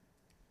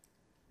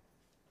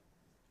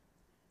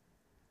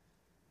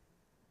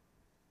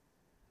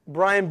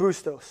 Brian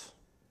Bustos,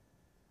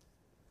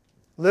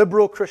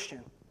 liberal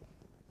Christian,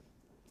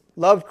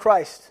 loved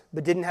Christ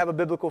but didn't have a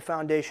biblical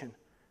foundation,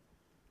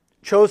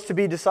 chose to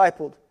be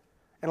discipled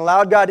and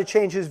allowed God to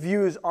change his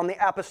views on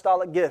the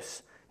apostolic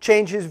gifts,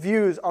 change his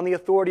views on the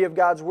authority of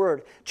God's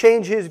Word,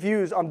 change his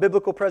views on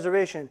biblical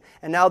preservation,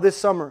 and now this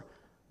summer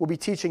will be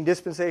teaching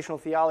dispensational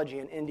theology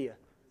in India.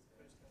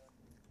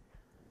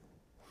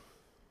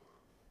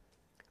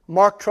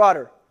 Mark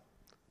Trotter,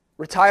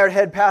 retired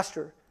head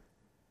pastor,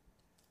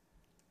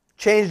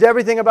 changed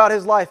everything about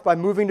his life by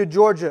moving to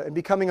Georgia and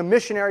becoming a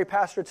missionary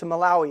pastor to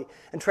Malawi,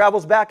 and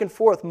travels back and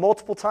forth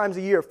multiple times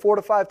a year, 4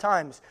 to 5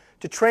 times,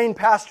 to train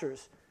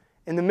pastors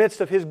in the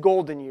midst of his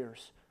golden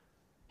years.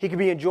 He could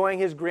be enjoying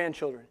his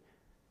grandchildren.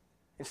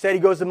 Instead, he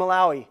goes to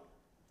Malawi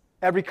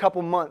every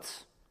couple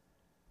months.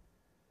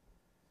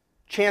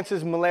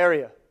 Chances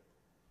malaria.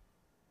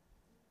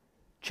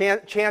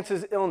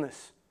 Chances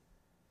illness.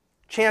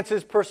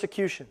 Chances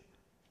persecution.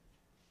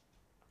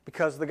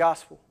 Because of the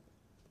gospel.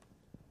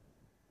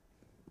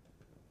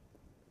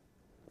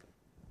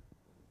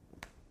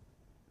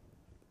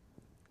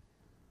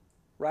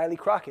 Riley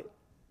Crockett,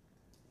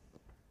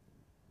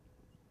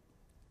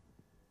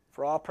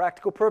 for all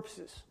practical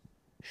purposes,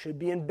 should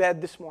be in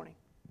bed this morning.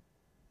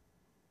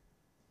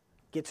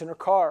 Gets in her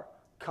car,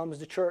 comes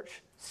to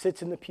church,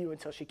 sits in the pew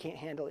until she can't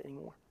handle it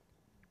anymore.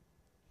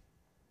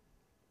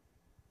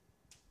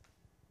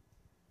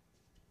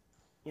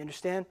 You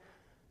understand?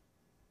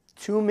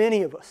 Too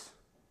many of us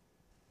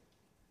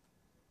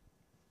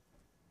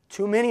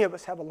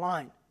have a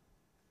line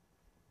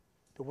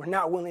but we're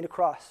not willing to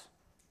cross.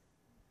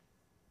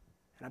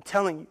 And I'm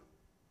telling you,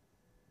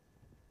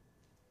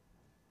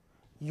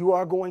 you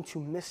are going to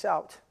miss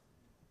out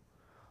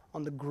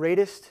on the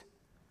greatest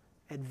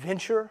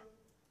adventure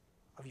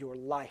of your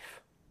life.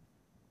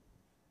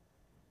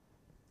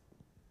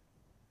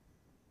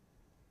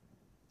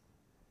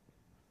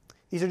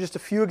 These are just a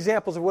few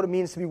examples of what it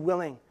means to be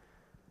willing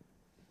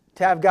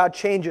to have God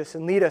change us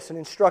and lead us and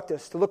instruct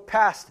us, to look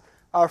past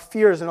our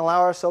fears and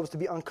allow ourselves to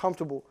be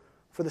uncomfortable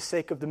for the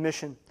sake of the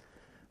mission.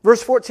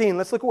 Verse 14,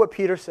 let's look at what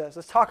Peter says.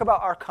 Let's talk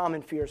about our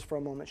common fears for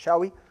a moment, shall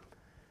we?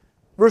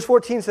 Verse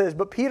 14 says,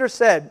 "But Peter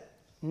said,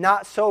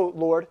 'Not so,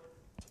 Lord.'"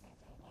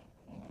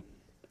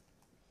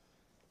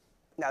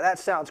 Now that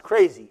sounds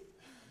crazy.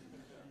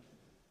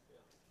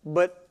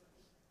 But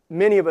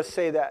many of us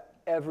say that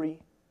every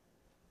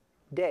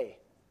day.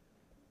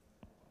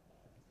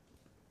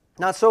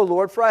 "Not so,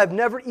 Lord, for I have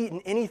never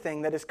eaten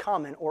anything that is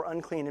common or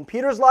unclean." In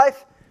Peter's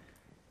life,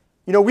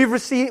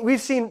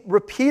 we've seen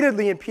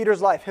repeatedly in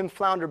Peter's life him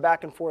flounder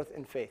back and forth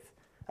in faith.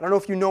 I don't know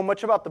if you know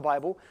much about the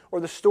Bible or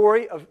the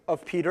story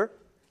of Peter,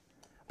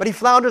 but he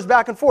flounders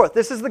back and forth.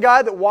 This is the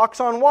guy that walks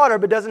on water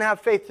but doesn't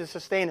have faith to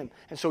sustain him,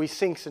 and so he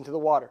sinks into the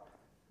water.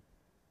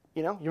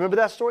 You remember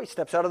that story? He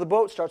steps out of the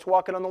boat, starts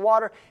walking on the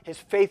water, his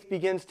faith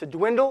begins to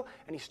dwindle,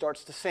 and he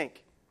starts to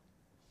sink.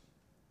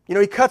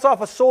 He cuts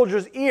off a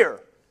soldier's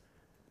ear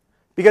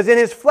because in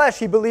his flesh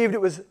he believed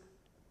it was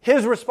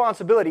his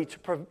responsibility to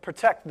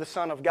protect the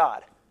Son of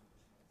God.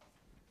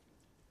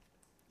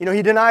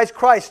 He denies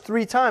Christ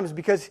 3 times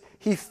because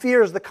he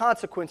fears the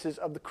consequences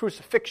of the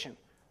crucifixion.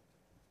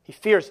 He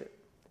fears it.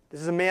 This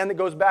is a man that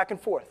goes back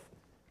and forth.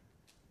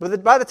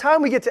 But by the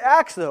time we get to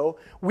Acts, though,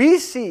 we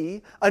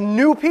see a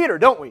new Peter,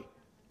 don't we?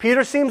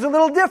 Peter seems a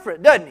little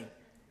different, doesn't he?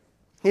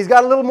 He's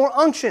got a little more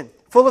unction,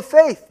 full of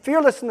faith,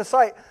 fearless in the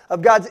sight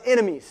of God's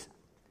enemies.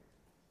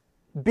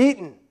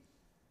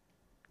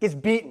 Gets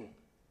beaten,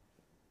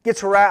 gets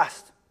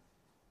harassed,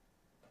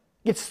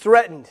 gets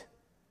threatened,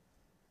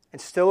 and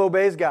still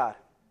obeys God.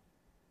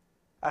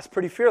 That's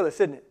pretty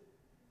fearless, isn't it?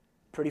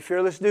 Pretty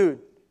fearless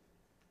dude.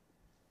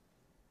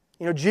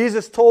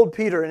 Jesus told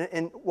Peter,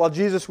 and while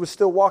Jesus was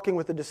still walking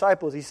with the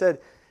disciples, he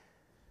said,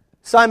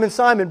 "Simon,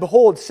 Simon,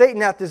 behold,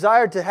 Satan hath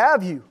desired to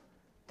have you,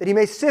 that he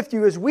may sift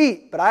you as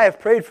wheat, but I have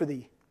prayed for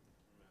thee."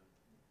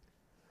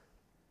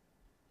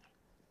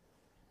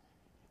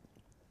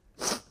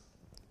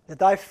 "That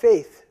thy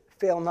faith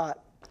fail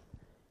not.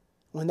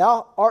 When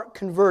thou art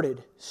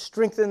converted,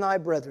 strengthen thy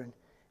brethren."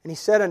 And he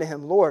said unto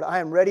him, "Lord, I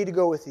am ready to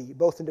go with thee,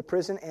 both into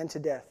prison and to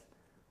death."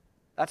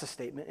 That's a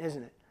statement,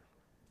 isn't it?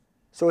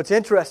 So it's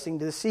interesting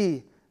to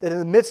see that in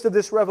the midst of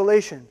this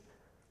revelation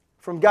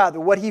from God,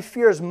 that what he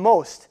fears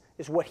most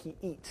is what he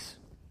eats.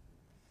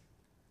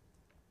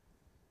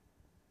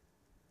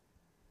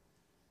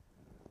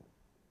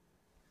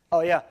 Oh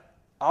yeah,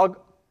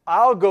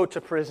 I'll go to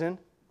prison.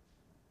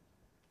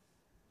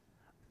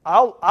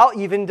 I'll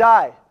even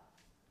die.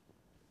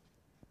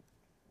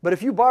 But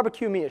if you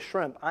barbecue me a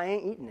shrimp, I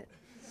ain't eating it.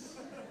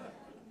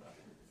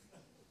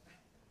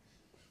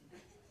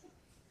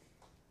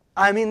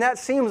 I mean, that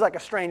seems like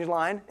a strange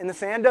line in the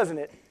sand, doesn't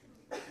it?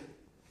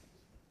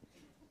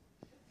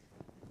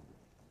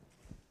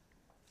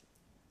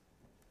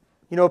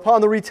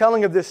 Upon the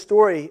retelling of this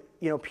story,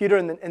 Peter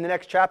in the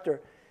next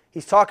chapter,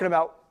 he's talking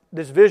about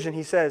this vision.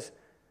 He says,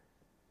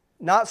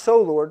 "Not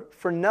so, Lord,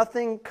 for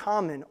nothing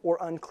common or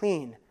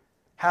unclean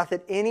hath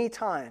at any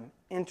time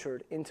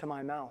entered into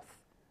my mouth."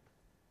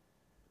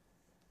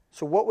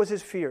 So what was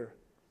his fear?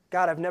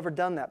 God, I've never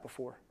done that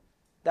before.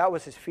 That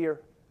was his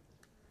fear.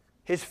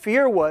 His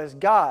fear was,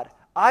 God,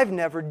 I've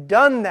never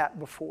done that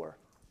before.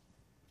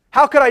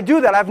 How could I do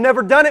that? I've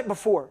never done it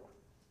before.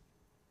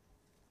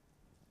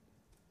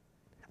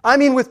 I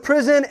mean, with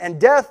prison and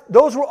death,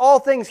 those were all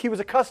things he was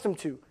accustomed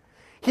to.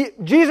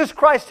 Jesus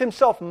Christ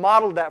himself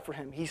modeled that for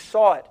him. He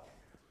saw it.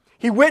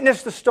 He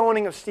witnessed the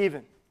stoning of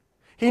Stephen.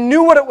 He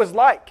knew what it was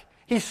like.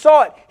 He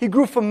saw it. He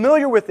grew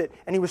familiar with it,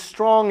 and he was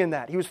strong in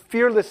that. He was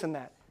fearless in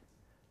that.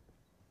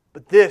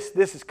 But this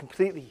is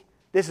completely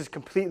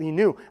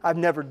new. I've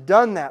never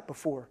done that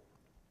before.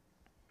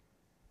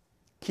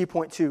 Key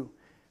point 2.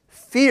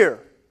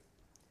 Fear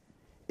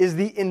is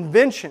the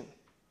invention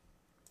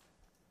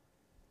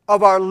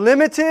of our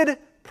limited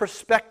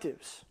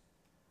perspectives,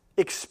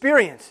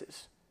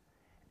 experiences,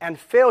 and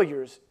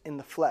failures in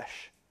the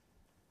flesh.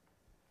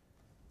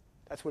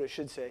 That's what it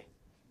should say.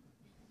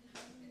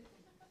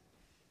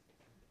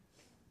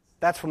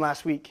 That's from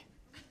last week.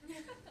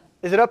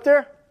 Is it up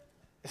there?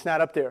 It's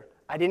not up there.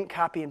 I didn't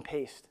copy and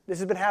paste. This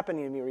has been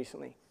happening to me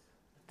recently.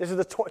 This is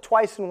the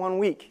twice in 1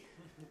 week.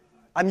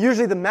 I'm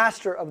usually the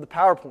master of the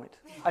PowerPoint.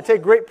 I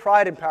take great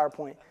pride in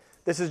PowerPoint.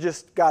 This is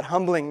just God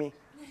humbling me.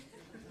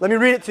 Let me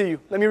read it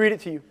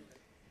to you.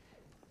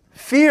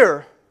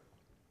 Fear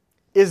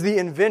is the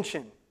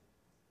invention.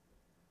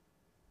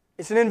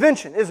 It's an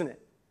invention, isn't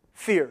it?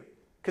 Fear.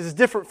 Because it's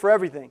different for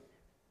everything.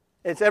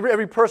 It's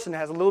every person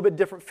has a little bit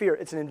different fear.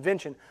 It's an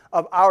invention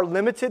of our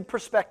limited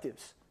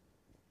perspectives,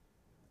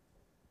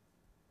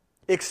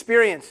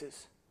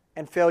 experiences,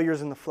 and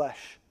failures in the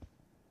flesh.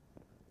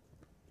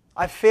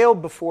 I've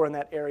failed before in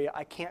that area.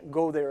 I can't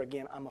go there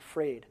again. I'm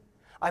afraid.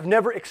 I've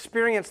never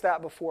experienced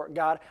that before.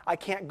 God, I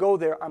can't go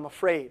there. I'm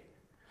afraid.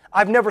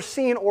 I've never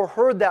seen or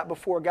heard that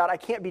before. God, I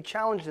can't be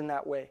challenged in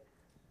that way.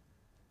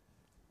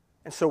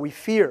 And so we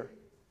fear.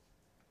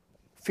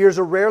 Fears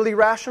are rarely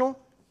rational,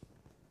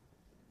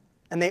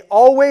 and they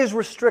always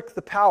restrict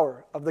the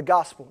power of the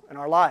gospel in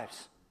our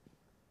lives.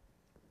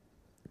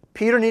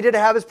 Peter needed to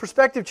have his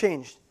perspective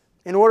changed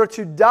in order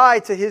to die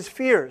to his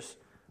fears.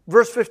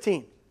 Verse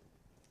 15.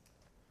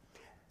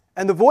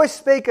 And the voice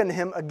spake unto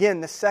him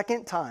again the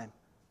second time,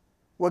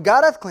 What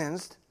God hath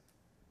cleansed,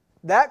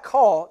 that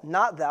call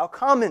not thou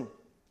common.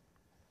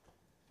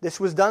 This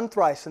was done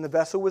thrice, and the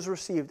vessel was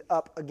received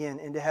up again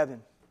into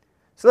heaven.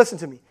 So listen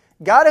to me.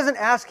 God isn't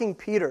asking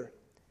Peter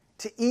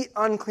to eat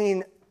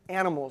unclean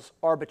animals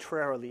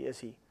arbitrarily, is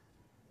he?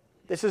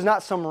 This is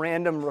not some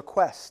random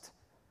request.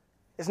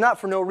 It's not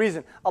for no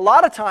reason. A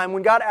lot of time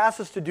when God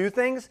asks us to do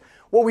things,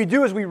 what we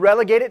do is we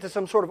relegate it to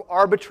some sort of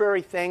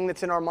arbitrary thing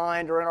that's in our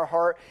mind or in our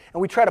heart,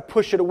 and we try to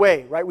push it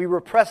away, right? We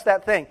repress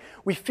that thing.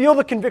 We feel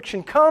the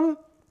conviction come,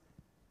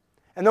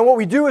 and then what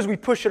we do is we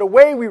push it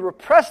away, we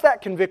repress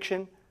that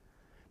conviction,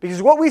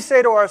 because what we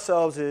say to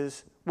ourselves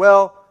is,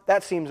 well,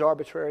 that seems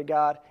arbitrary,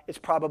 God. It's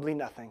probably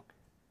nothing.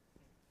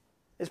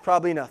 It's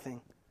probably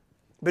nothing.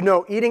 But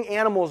no, eating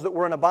animals that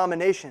were an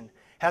abomination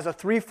has a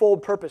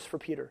threefold purpose for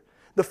Peter.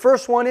 The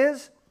first one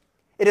is,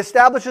 it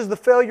establishes the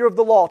failure of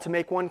the law to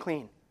make one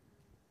clean.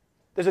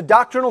 There's a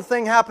doctrinal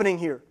thing happening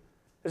here.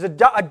 There's a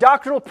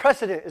doctrinal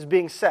precedent is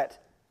being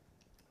set.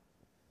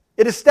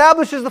 It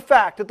establishes the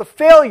fact that the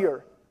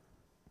failure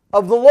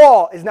of the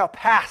law is now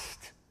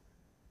past.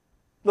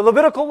 The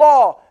Levitical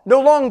law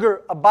no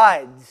longer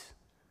abides.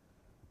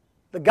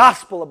 The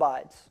gospel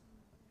abides.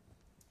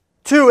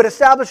 2, it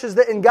establishes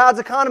that in God's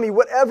economy,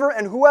 whatever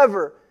and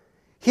whoever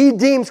He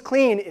deems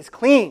clean is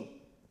clean.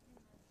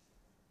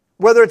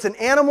 Whether it's an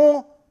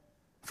animal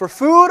for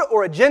food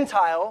or a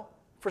Gentile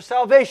for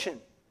salvation.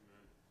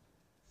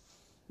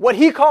 What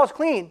He calls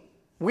clean,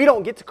 we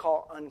don't get to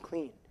call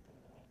unclean.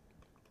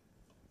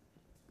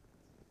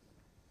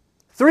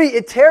 3,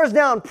 it tears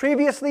down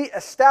previously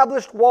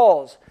established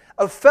walls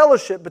of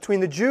fellowship between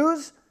the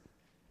Jews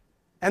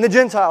and the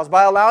Gentiles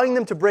by allowing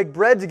them to break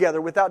bread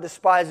together without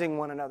despising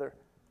one another.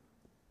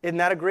 Isn't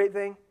that a great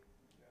thing?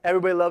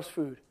 Everybody loves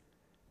food.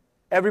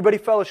 Everybody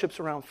fellowships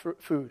around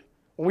food.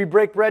 When we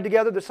break bread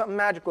together, there's something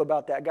magical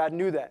about that. God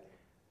knew that.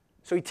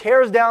 So He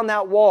tears down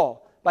that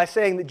wall by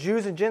saying that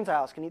Jews and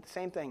Gentiles can eat the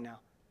same thing now.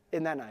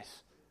 Isn't that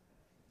nice?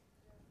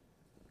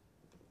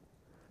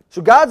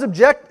 So God's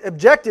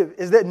objective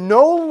is that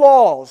no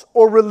laws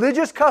or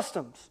religious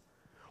customs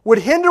would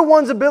hinder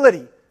one's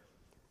ability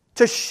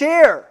to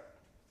share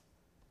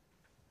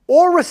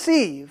or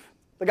receive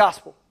the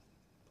gospel.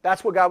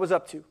 That's what God was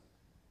up to.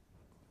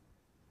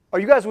 Are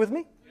you guys with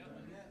me?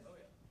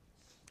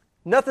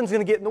 Nothing's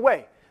going to get in the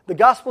way. The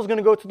gospel's going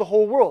to go to the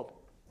whole world.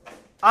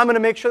 I'm going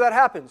to make sure that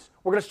happens.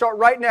 We're going to start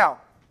right now.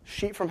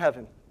 Sheep from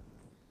heaven.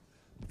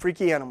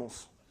 Freaky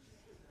animals.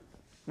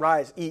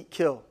 Rise, eat,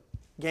 kill.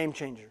 Game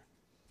changer.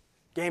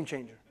 Game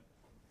changer.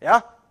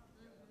 Yeah?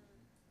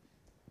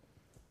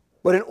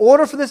 But in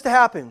order for this to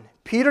happen,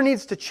 Peter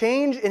needs to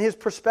change in his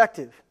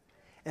perspective.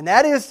 And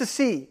that is to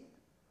see,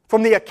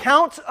 from the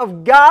account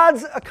of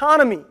God's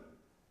economy,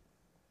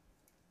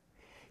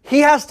 he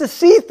has to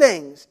see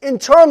things in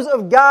terms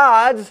of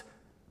God's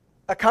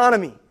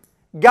economy,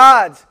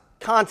 God's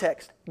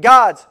context,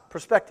 God's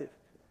perspective.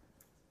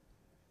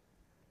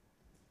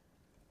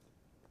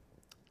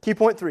 Key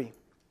point 3.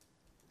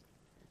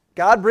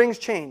 God brings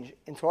change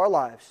into our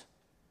lives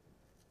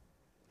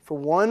for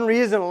one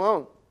reason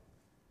alone: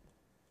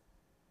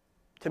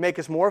 to make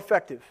us more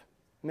effective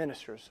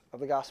ministers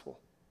of the gospel.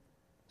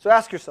 So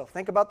ask yourself,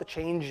 think about the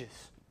changes.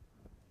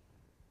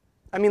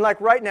 I mean, like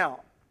right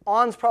now,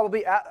 On's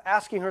probably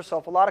asking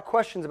herself a lot of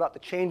questions about the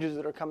changes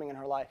that are coming in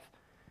her life.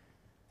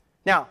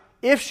 Now,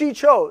 if she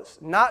chose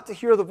not to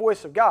hear the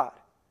voice of God,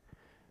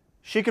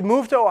 she could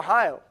move to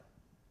Ohio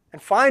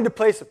and find a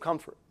place of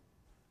comfort.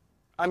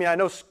 I mean, I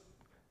know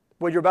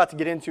what you're about to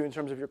get into in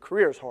terms of your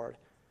career is hard,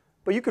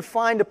 but you could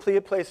find a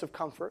place of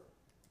comfort,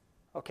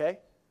 okay?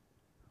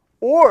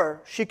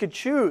 Or she could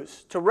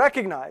choose to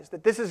recognize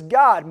that this is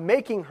God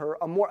making her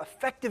a more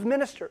effective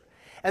minister,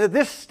 and that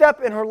this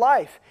step in her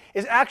life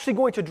is actually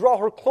going to draw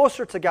her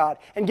closer to God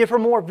and give her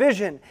more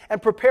vision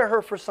and prepare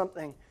her for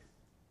something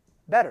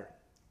better.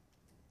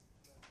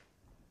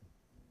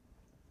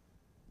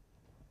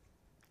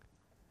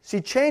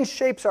 See, change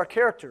shapes our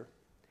character.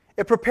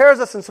 It prepares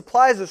us and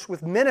supplies us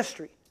with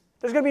ministry.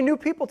 There's going to be new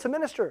people to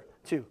minister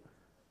to.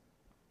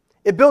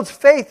 It builds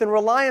faith and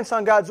reliance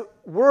on God's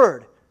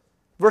Word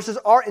versus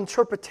our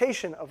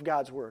interpretation of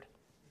God's Word.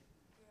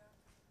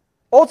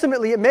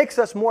 Ultimately, it makes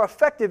us more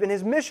effective in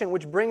His mission,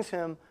 which brings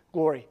Him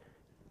glory.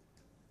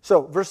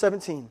 So, verse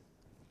 17.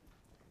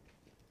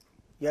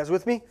 You guys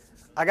with me?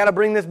 I got to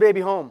bring this baby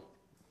home.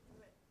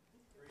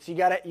 So you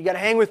got to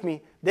hang with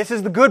me. This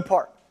is the good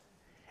part.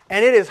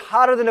 And it is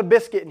hotter than a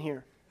biscuit in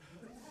here.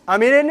 I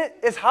mean, isn't it?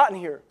 It's hot in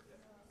here.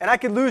 And I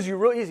could lose you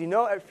real easy.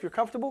 No, if you're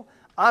comfortable,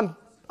 I'm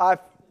I've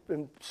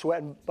been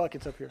sweating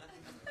buckets up here.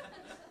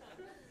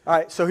 All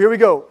right, so here we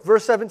go.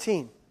 Verse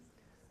 17.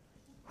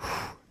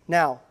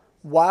 Now,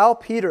 while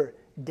Peter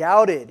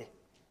doubted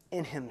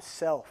in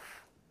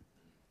himself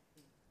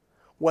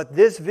what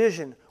this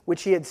vision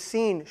which he had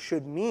seen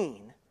should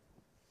mean,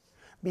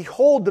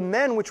 behold, the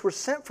men which were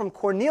sent from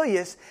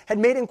Cornelius had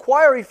made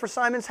inquiry for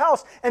Simon's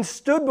house and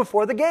stood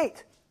before the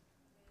gate.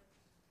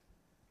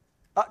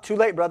 Too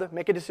late, brother.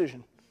 Make a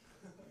decision.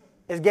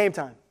 It's game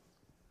time.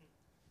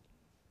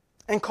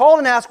 And called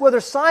and asked whether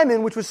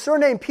Simon, which was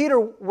surnamed Peter,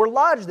 were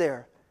lodged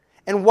there.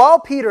 And while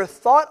Peter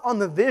thought on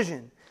the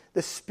vision,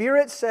 the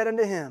Spirit said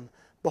unto him,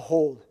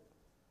 Behold,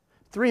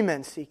 3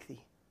 men seek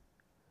thee.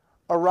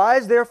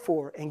 Arise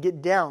therefore and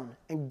get down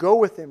and go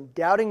with them,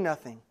 doubting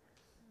nothing,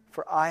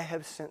 for I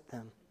have sent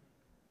them.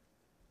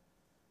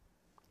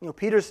 You know,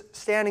 Peter's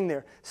standing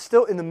there,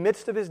 still in the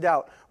midst of his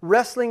doubt,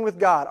 wrestling with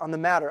God on the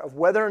matter of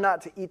whether or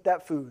not to eat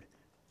that food.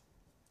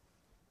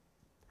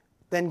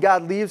 Then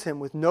God leaves him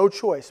with no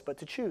choice but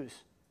to choose.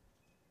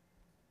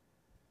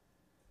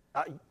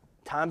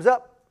 Time's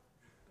up.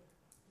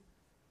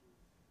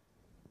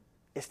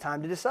 It's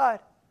time to decide.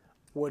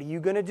 What are you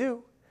going to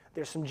do?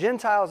 There's some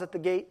Gentiles at the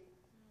gate.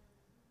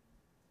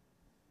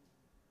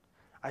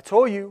 I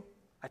told you,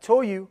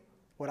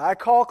 what I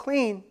call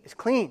clean is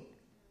clean.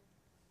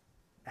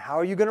 How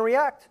are you going to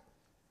react?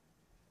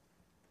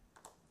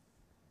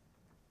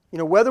 You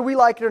know, whether we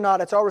like it or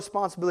not, it's our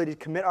responsibility to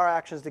commit our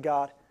actions to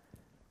God.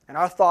 And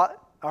our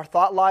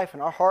thought life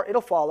and our heart,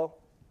 it'll follow.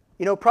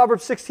 You know,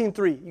 Proverbs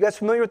 16:3. You guys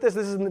familiar with this?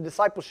 This is in the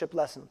discipleship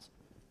lessons.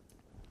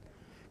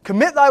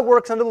 Commit thy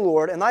works unto the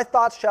Lord, and thy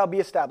thoughts shall be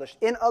established.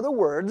 In other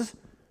words,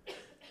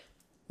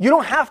 you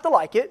don't have to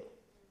like it.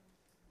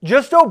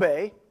 Just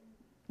obey.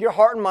 Your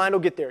heart and mind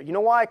will get there. You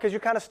know why? Because you're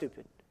kind of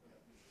stupid.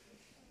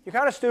 You're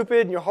kind of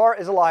stupid, and your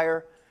heart is a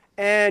liar,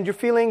 and your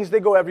feelings,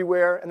 they go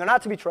everywhere, and they're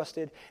not to be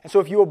trusted. And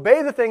so if you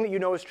obey the thing that you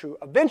know is true,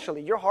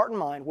 eventually your heart and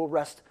mind will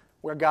rest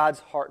where God's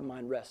heart and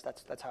mind rest.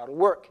 That's how it'll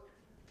work.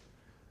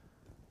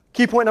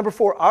 Key point number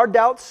 4, our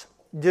doubts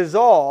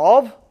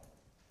dissolve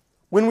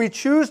when we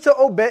choose to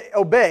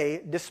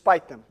obey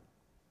despite them.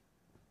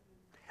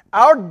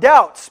 Our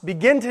doubts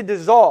begin to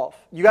dissolve.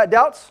 You got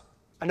doubts?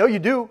 I know you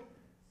do.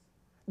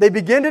 They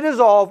begin to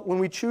dissolve when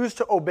we choose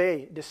to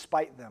obey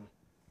despite them.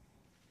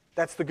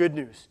 That's the good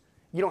news.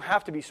 You don't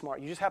have to be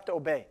smart. You just have to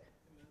obey.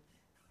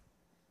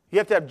 You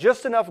have to have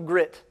just enough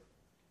grit,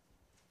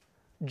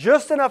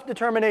 just enough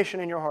determination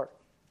in your heart,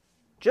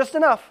 just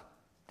enough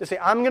to say,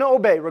 I'm going to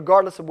obey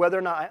regardless of whether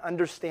or not I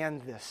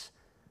understand this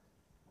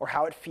or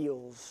how it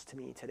feels to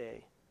me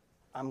today.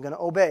 I'm going to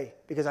obey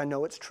because I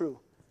know it's true.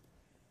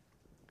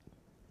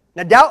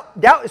 Now,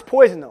 doubt is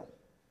poison, though.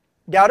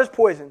 Doubt is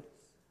poison.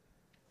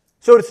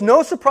 So it's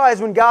no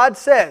surprise when God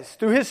says,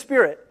 through His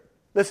Spirit,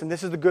 listen,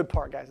 this is the good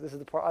part, guys. This is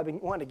the part I've been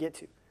wanting to get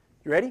to.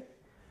 You ready?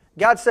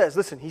 God says,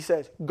 listen, He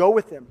says, go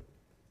with them.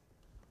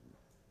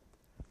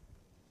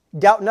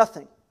 Doubt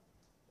nothing,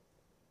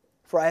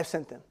 for I have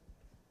sent them.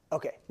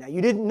 Okay, now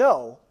you didn't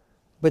know,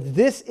 but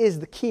this is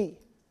the key.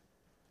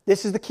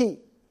 This is the key.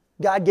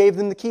 God gave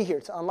them the key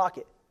here to unlock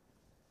it.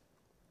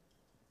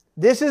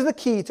 This is the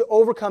key to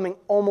overcoming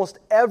almost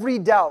every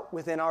doubt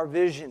within our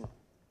vision,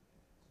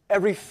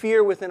 every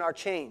fear within our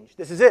change.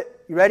 This is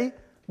it. You ready?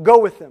 Go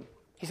with them.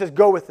 He says,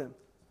 go with them.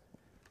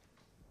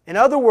 In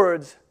other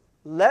words,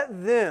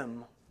 let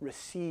them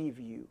receive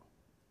you.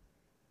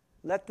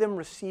 Let them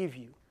receive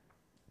you.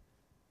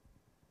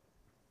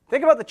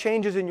 Think about the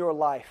changes in your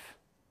life.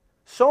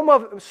 So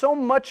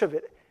much of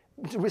it,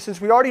 since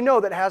we already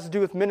know that it has to do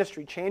with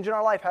ministry, change in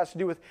our life has to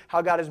do with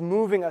how God is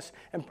moving us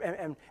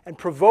and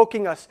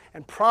provoking us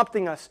and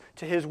prompting us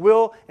to His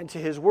will and to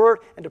His word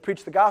and to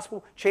preach the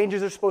gospel.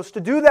 Changes are supposed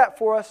to do that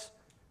for us.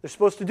 They're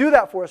supposed to do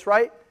that for us,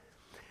 right?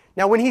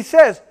 Now, when He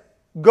says,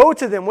 go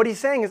to them, what He's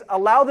saying is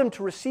allow them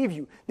to receive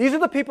you. These are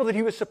the people that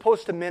He was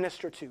supposed to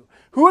minister to.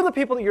 Who are the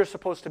people that you're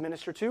supposed to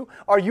minister to?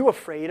 Are you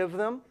afraid of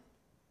them?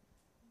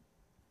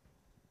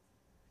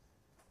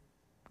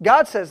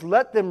 God says,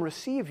 let them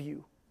receive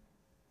you.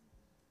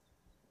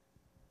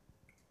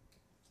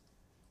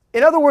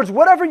 In other words,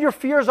 whatever your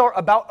fears are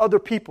about other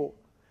people,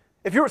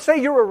 if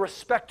say you're a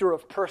respecter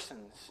of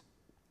persons,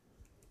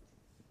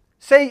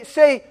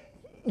 say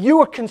you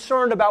are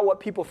concerned about what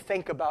people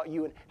think about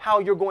you and how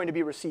you're going to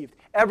be received.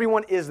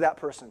 Everyone is that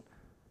person.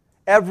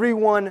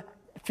 Everyone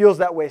feels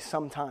that way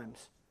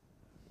sometimes.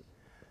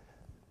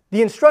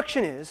 The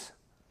instruction is,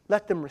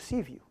 let them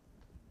receive you.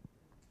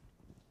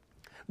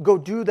 Go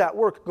do that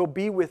work. Go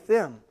be with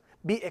them.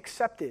 Be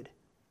accepted.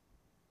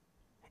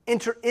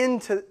 Enter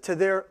into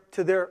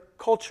their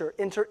culture.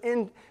 Enter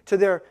into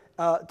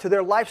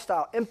their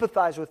lifestyle.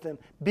 Empathize with them.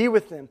 Be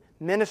with them.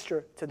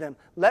 Minister to them.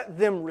 Let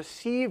them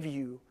receive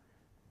you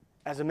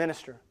as a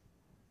minister.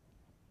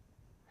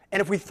 And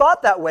if we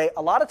thought that way,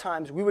 a lot of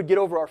times we would get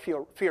over our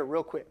fear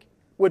real quick,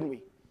 wouldn't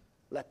we?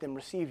 Let them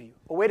receive you.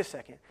 Oh, wait a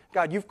second.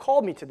 God, you've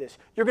called me to this.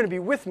 You're going to be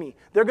with me.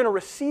 They're going to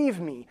receive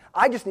me.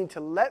 I just need to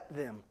let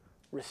them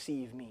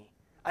receive me.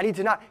 I need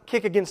to not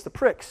kick against the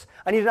pricks.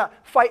 I need to not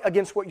fight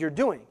against what you're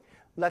doing.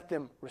 Let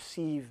them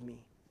receive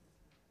me.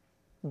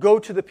 go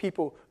to the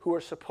people who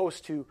are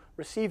supposed to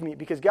receive me,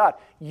 because God,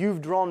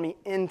 you've drawn me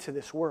into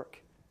this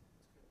work.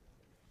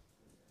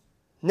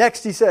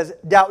 Next, he says,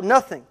 doubt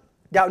nothing.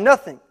 Doubt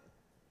nothing.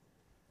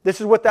 This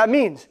is what that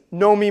means.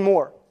 Know me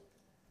more.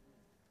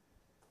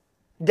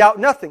 Doubt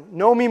nothing.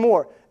 Know me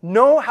more.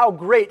 Know how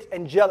great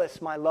and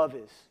jealous my love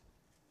is.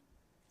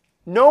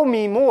 Know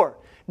me more.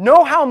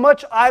 Know how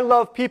much I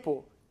love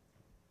people.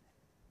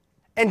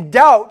 And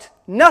doubt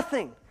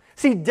nothing.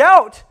 See,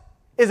 doubt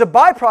is a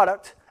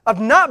byproduct of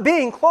not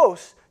being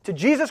close to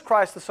Jesus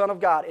Christ, the Son of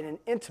God, in an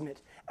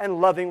intimate and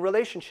loving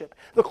relationship.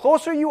 The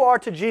closer you are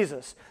to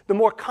Jesus, the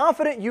more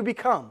confident you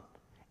become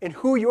in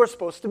who you're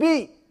supposed to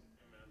be.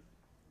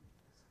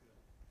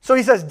 So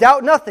he says,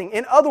 doubt nothing.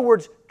 In other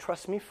words,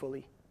 trust me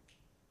fully.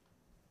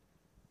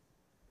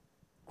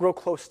 Grow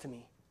close to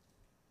me.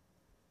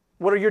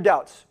 What are your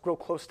doubts? Grow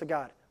close to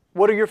God.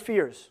 What are your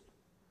fears?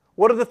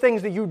 What are the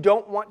things that you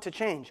don't want to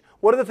change?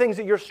 What are the things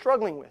that you're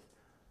struggling with?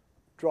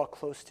 Draw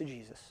close to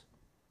Jesus,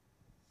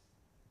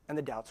 and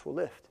the doubts will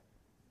lift.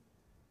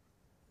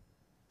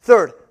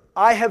 Third,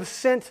 I have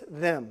sent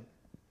them.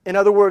 In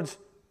other words,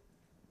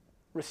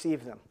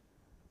 receive them.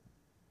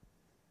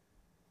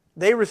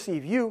 They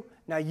receive you,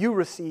 now you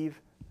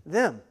receive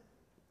them.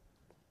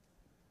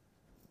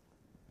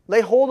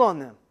 Lay hold on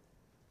them.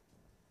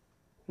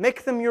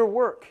 Make them your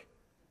work.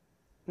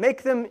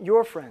 Make them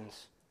your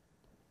friends.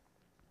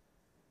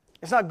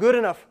 It's not good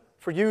enough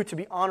for you to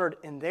be honored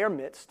in their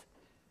midst.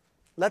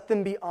 Let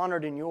them be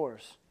honored in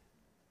yours.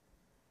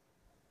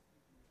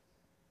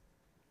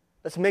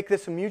 Let's make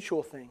this a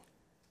mutual thing.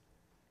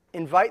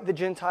 Invite the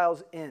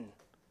Gentiles in.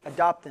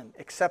 Adopt them.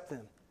 Accept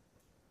them.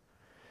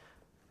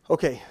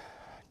 Okay.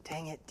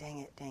 Dang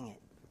it.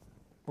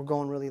 We're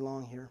going really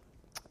long here.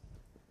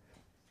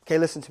 Okay,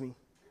 listen to me.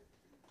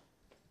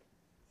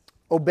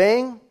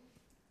 Obeying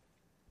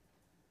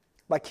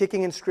by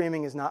kicking and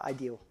screaming is not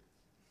ideal.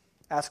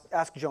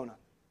 Ask Jonah.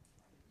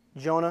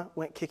 Jonah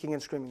went kicking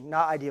and screaming.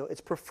 Not ideal. It's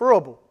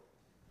preferable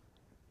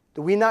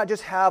that we not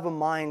just have a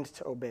mind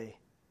to obey,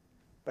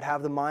 but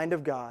have the mind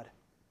of God,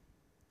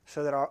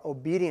 so that our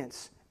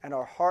obedience and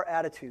our heart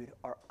attitude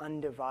are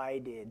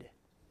undivided.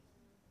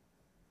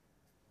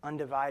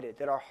 Undivided.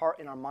 That our heart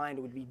and our mind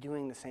would be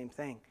doing the same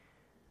thing.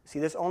 See,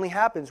 this only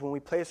happens when we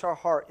place our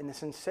heart in the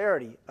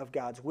sincerity of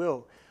God's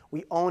will.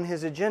 We own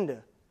His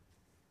agenda.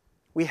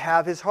 We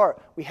have His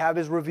heart. We have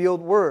His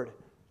revealed word.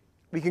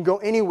 We can go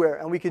anywhere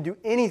and we can do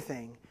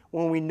anything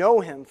when we know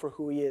Him for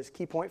who He is.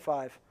 Key point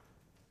 5.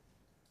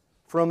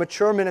 For a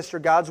mature minister,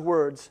 God's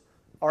words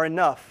are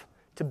enough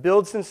to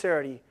build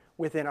sincerity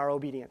within our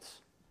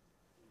obedience.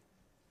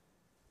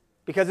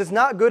 Because it's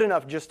not good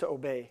enough just to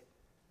obey.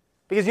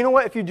 Because you know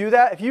what? If you do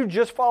that, if you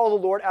just follow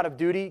the Lord out of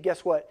duty,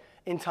 guess what?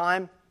 In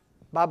time,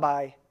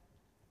 bye-bye.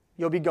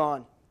 You'll be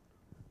gone.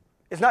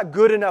 It's not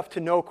good enough to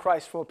know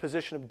Christ from a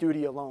position of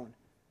duty alone.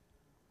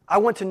 I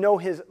want to know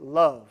His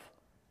love.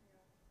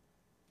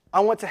 I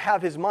want to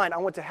have His mind. I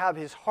want to have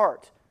His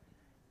heart.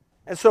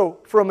 And so,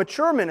 for a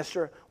mature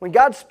minister, when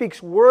God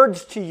speaks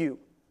words to you,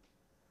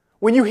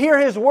 when you hear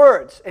His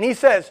words, and He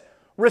says,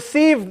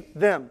 receive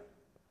them,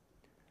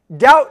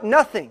 doubt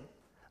nothing,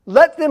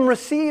 let them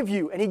receive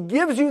you, and He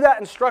gives you that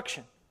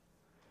instruction,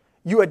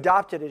 you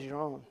adopt it as your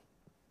own.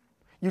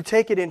 You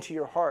take it into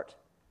your heart.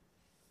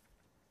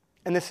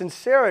 And the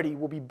sincerity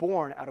will be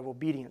born out of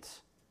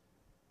obedience.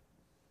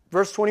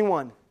 Verse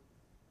 21. I'm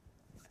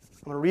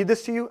going to read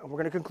this to you, and we're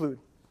going to conclude.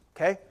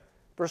 Okay?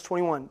 Verse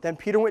 21. Then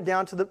Peter went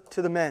down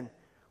to the men,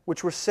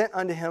 which were sent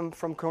unto him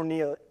from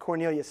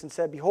Cornelius, and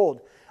said, Behold,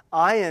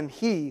 I am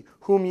he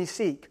whom ye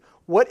seek.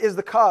 What is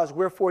the cause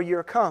wherefore ye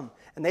are come?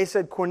 And they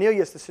said,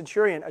 Cornelius the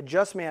centurion, a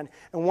just man,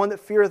 and one that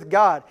feareth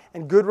God,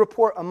 and good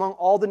report among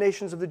all the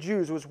nations of the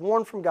Jews, who was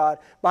warned from God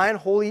by an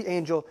holy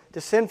angel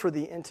to send for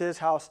thee into his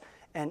house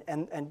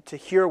and to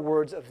hear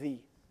words of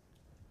thee.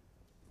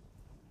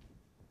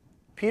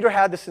 Peter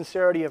had the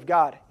sincerity of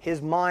God.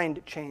 His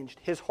mind changed.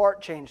 His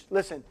heart changed.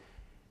 Listen,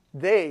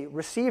 they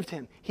received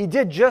him. He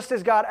did just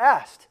as God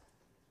asked.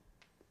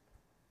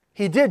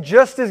 He did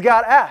just as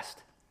God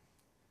asked.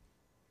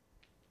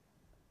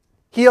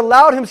 He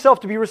allowed himself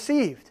to be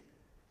received.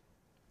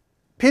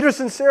 Peter's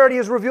sincerity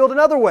is revealed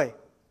another way.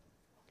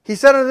 He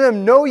said unto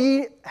them, Know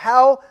ye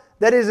how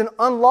that it is an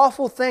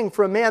unlawful thing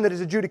for a man that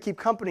is a Jew to keep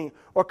company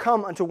or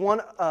come unto one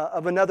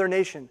of another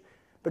nation?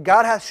 But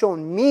God hath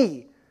shown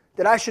me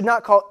that I should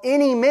not call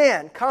any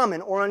man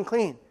common or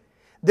unclean.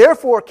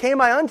 Therefore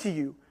came I unto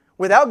you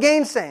without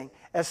gainsaying,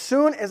 as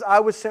soon as I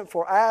was sent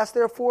for. I ask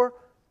therefore,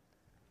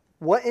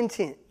 what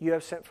intent you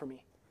have sent for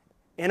me?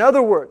 In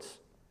other words,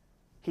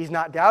 he's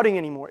not doubting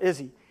anymore, is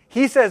he?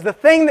 He says, the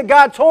thing that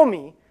God told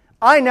me,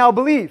 I now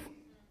believe.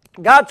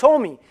 God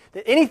told me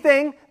that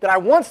anything that I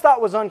once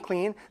thought was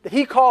unclean, that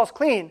He calls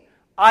clean,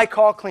 I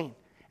call clean.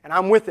 And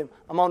I'm with Him.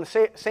 I'm on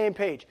the same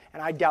page.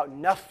 And I doubt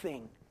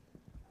nothing.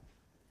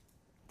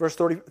 Verse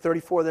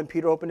 34, Then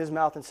Peter opened his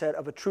mouth and said,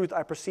 Of a truth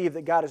I perceive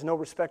that God is no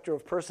respecter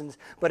of persons,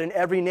 but in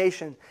every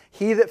nation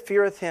he that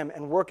feareth Him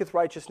and worketh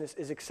righteousness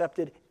is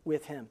accepted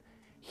with Him.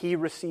 He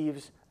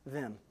receives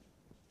them.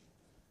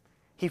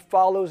 He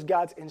follows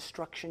God's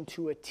instruction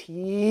to a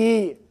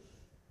T.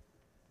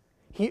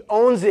 He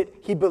owns it.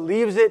 He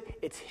believes it.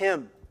 It's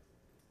him.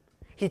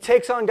 He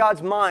takes on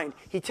God's mind.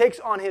 He takes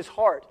on his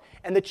heart.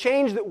 And the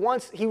change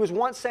that he was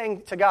once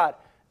saying to God,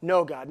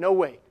 no, God, no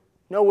way,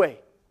 no way,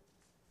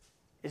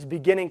 is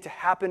beginning to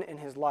happen in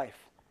his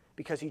life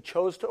because he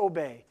chose to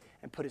obey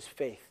and put his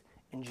faith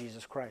in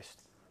Jesus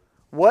Christ.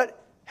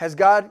 What has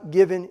God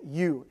given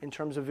you in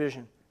terms of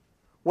vision?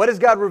 What has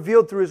God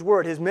revealed through his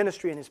word, his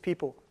ministry, and his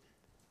people?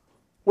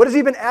 What has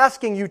he been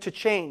asking you to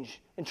change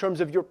in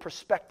terms of your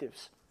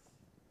perspectives?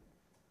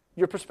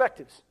 Your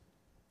perspectives.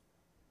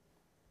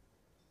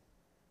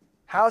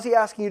 How is he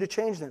asking you to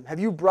change them? Have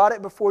you brought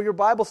it before your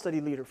Bible study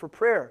leader for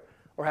prayer,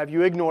 or have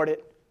you ignored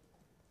it?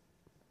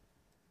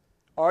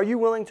 Are you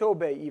willing to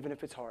obey even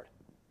if it's hard?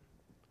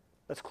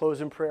 Let's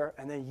close in prayer,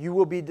 and then you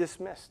will be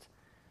dismissed.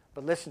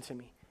 But listen to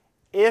me.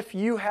 If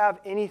you have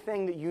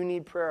anything that you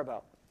need prayer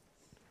about,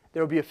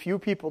 there will be a few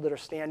people that are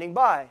standing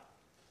by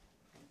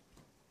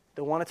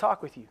that want to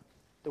talk with you,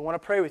 that want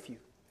to pray with you.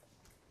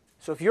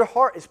 So if your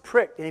heart is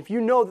pricked, and if you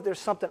know that there's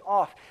something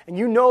off, and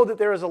you know that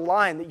there is a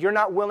line that you're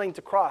not willing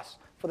to cross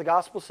for the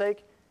gospel's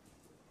sake,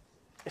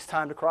 it's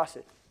time to cross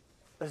it.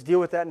 Let's deal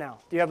with that now.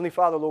 Dear Heavenly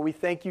Father, Lord, we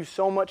thank you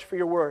so much for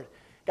your word.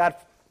 God,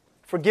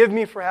 forgive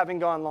me for having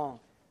gone long.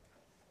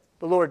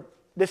 But Lord,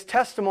 this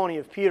testimony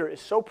of Peter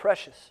is so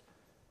precious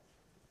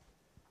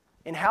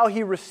in how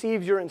he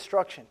receives your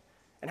instruction,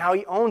 and how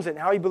he owns it, and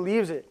how he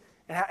believes it,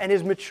 and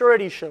his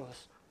maturity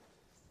shows.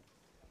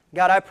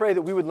 God, I pray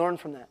that we would learn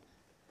from that.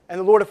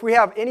 And Lord, if we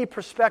have any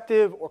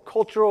perspective or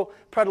cultural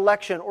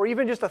predilection or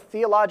even just a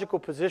theological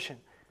position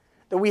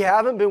that we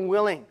haven't been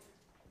willing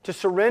to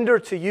surrender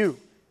to you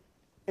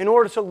in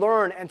order to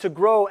learn and to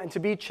grow and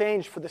to be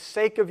changed for the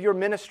sake of your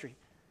ministry,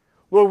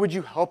 Lord, would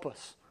you help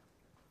us?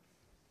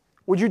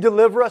 Would you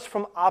deliver us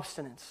from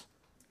obstinance?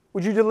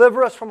 Would you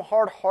deliver us from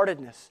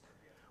hard-heartedness?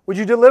 Would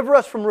you deliver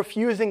us from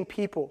refusing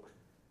people?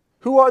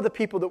 Who are the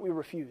people that we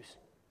refuse?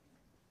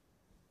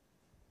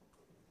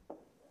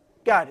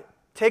 God,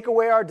 take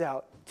away our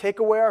doubt. Take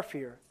away our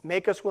fear.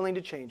 Make us willing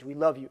to change. We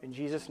love you. In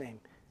Jesus' name,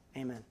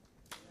 amen.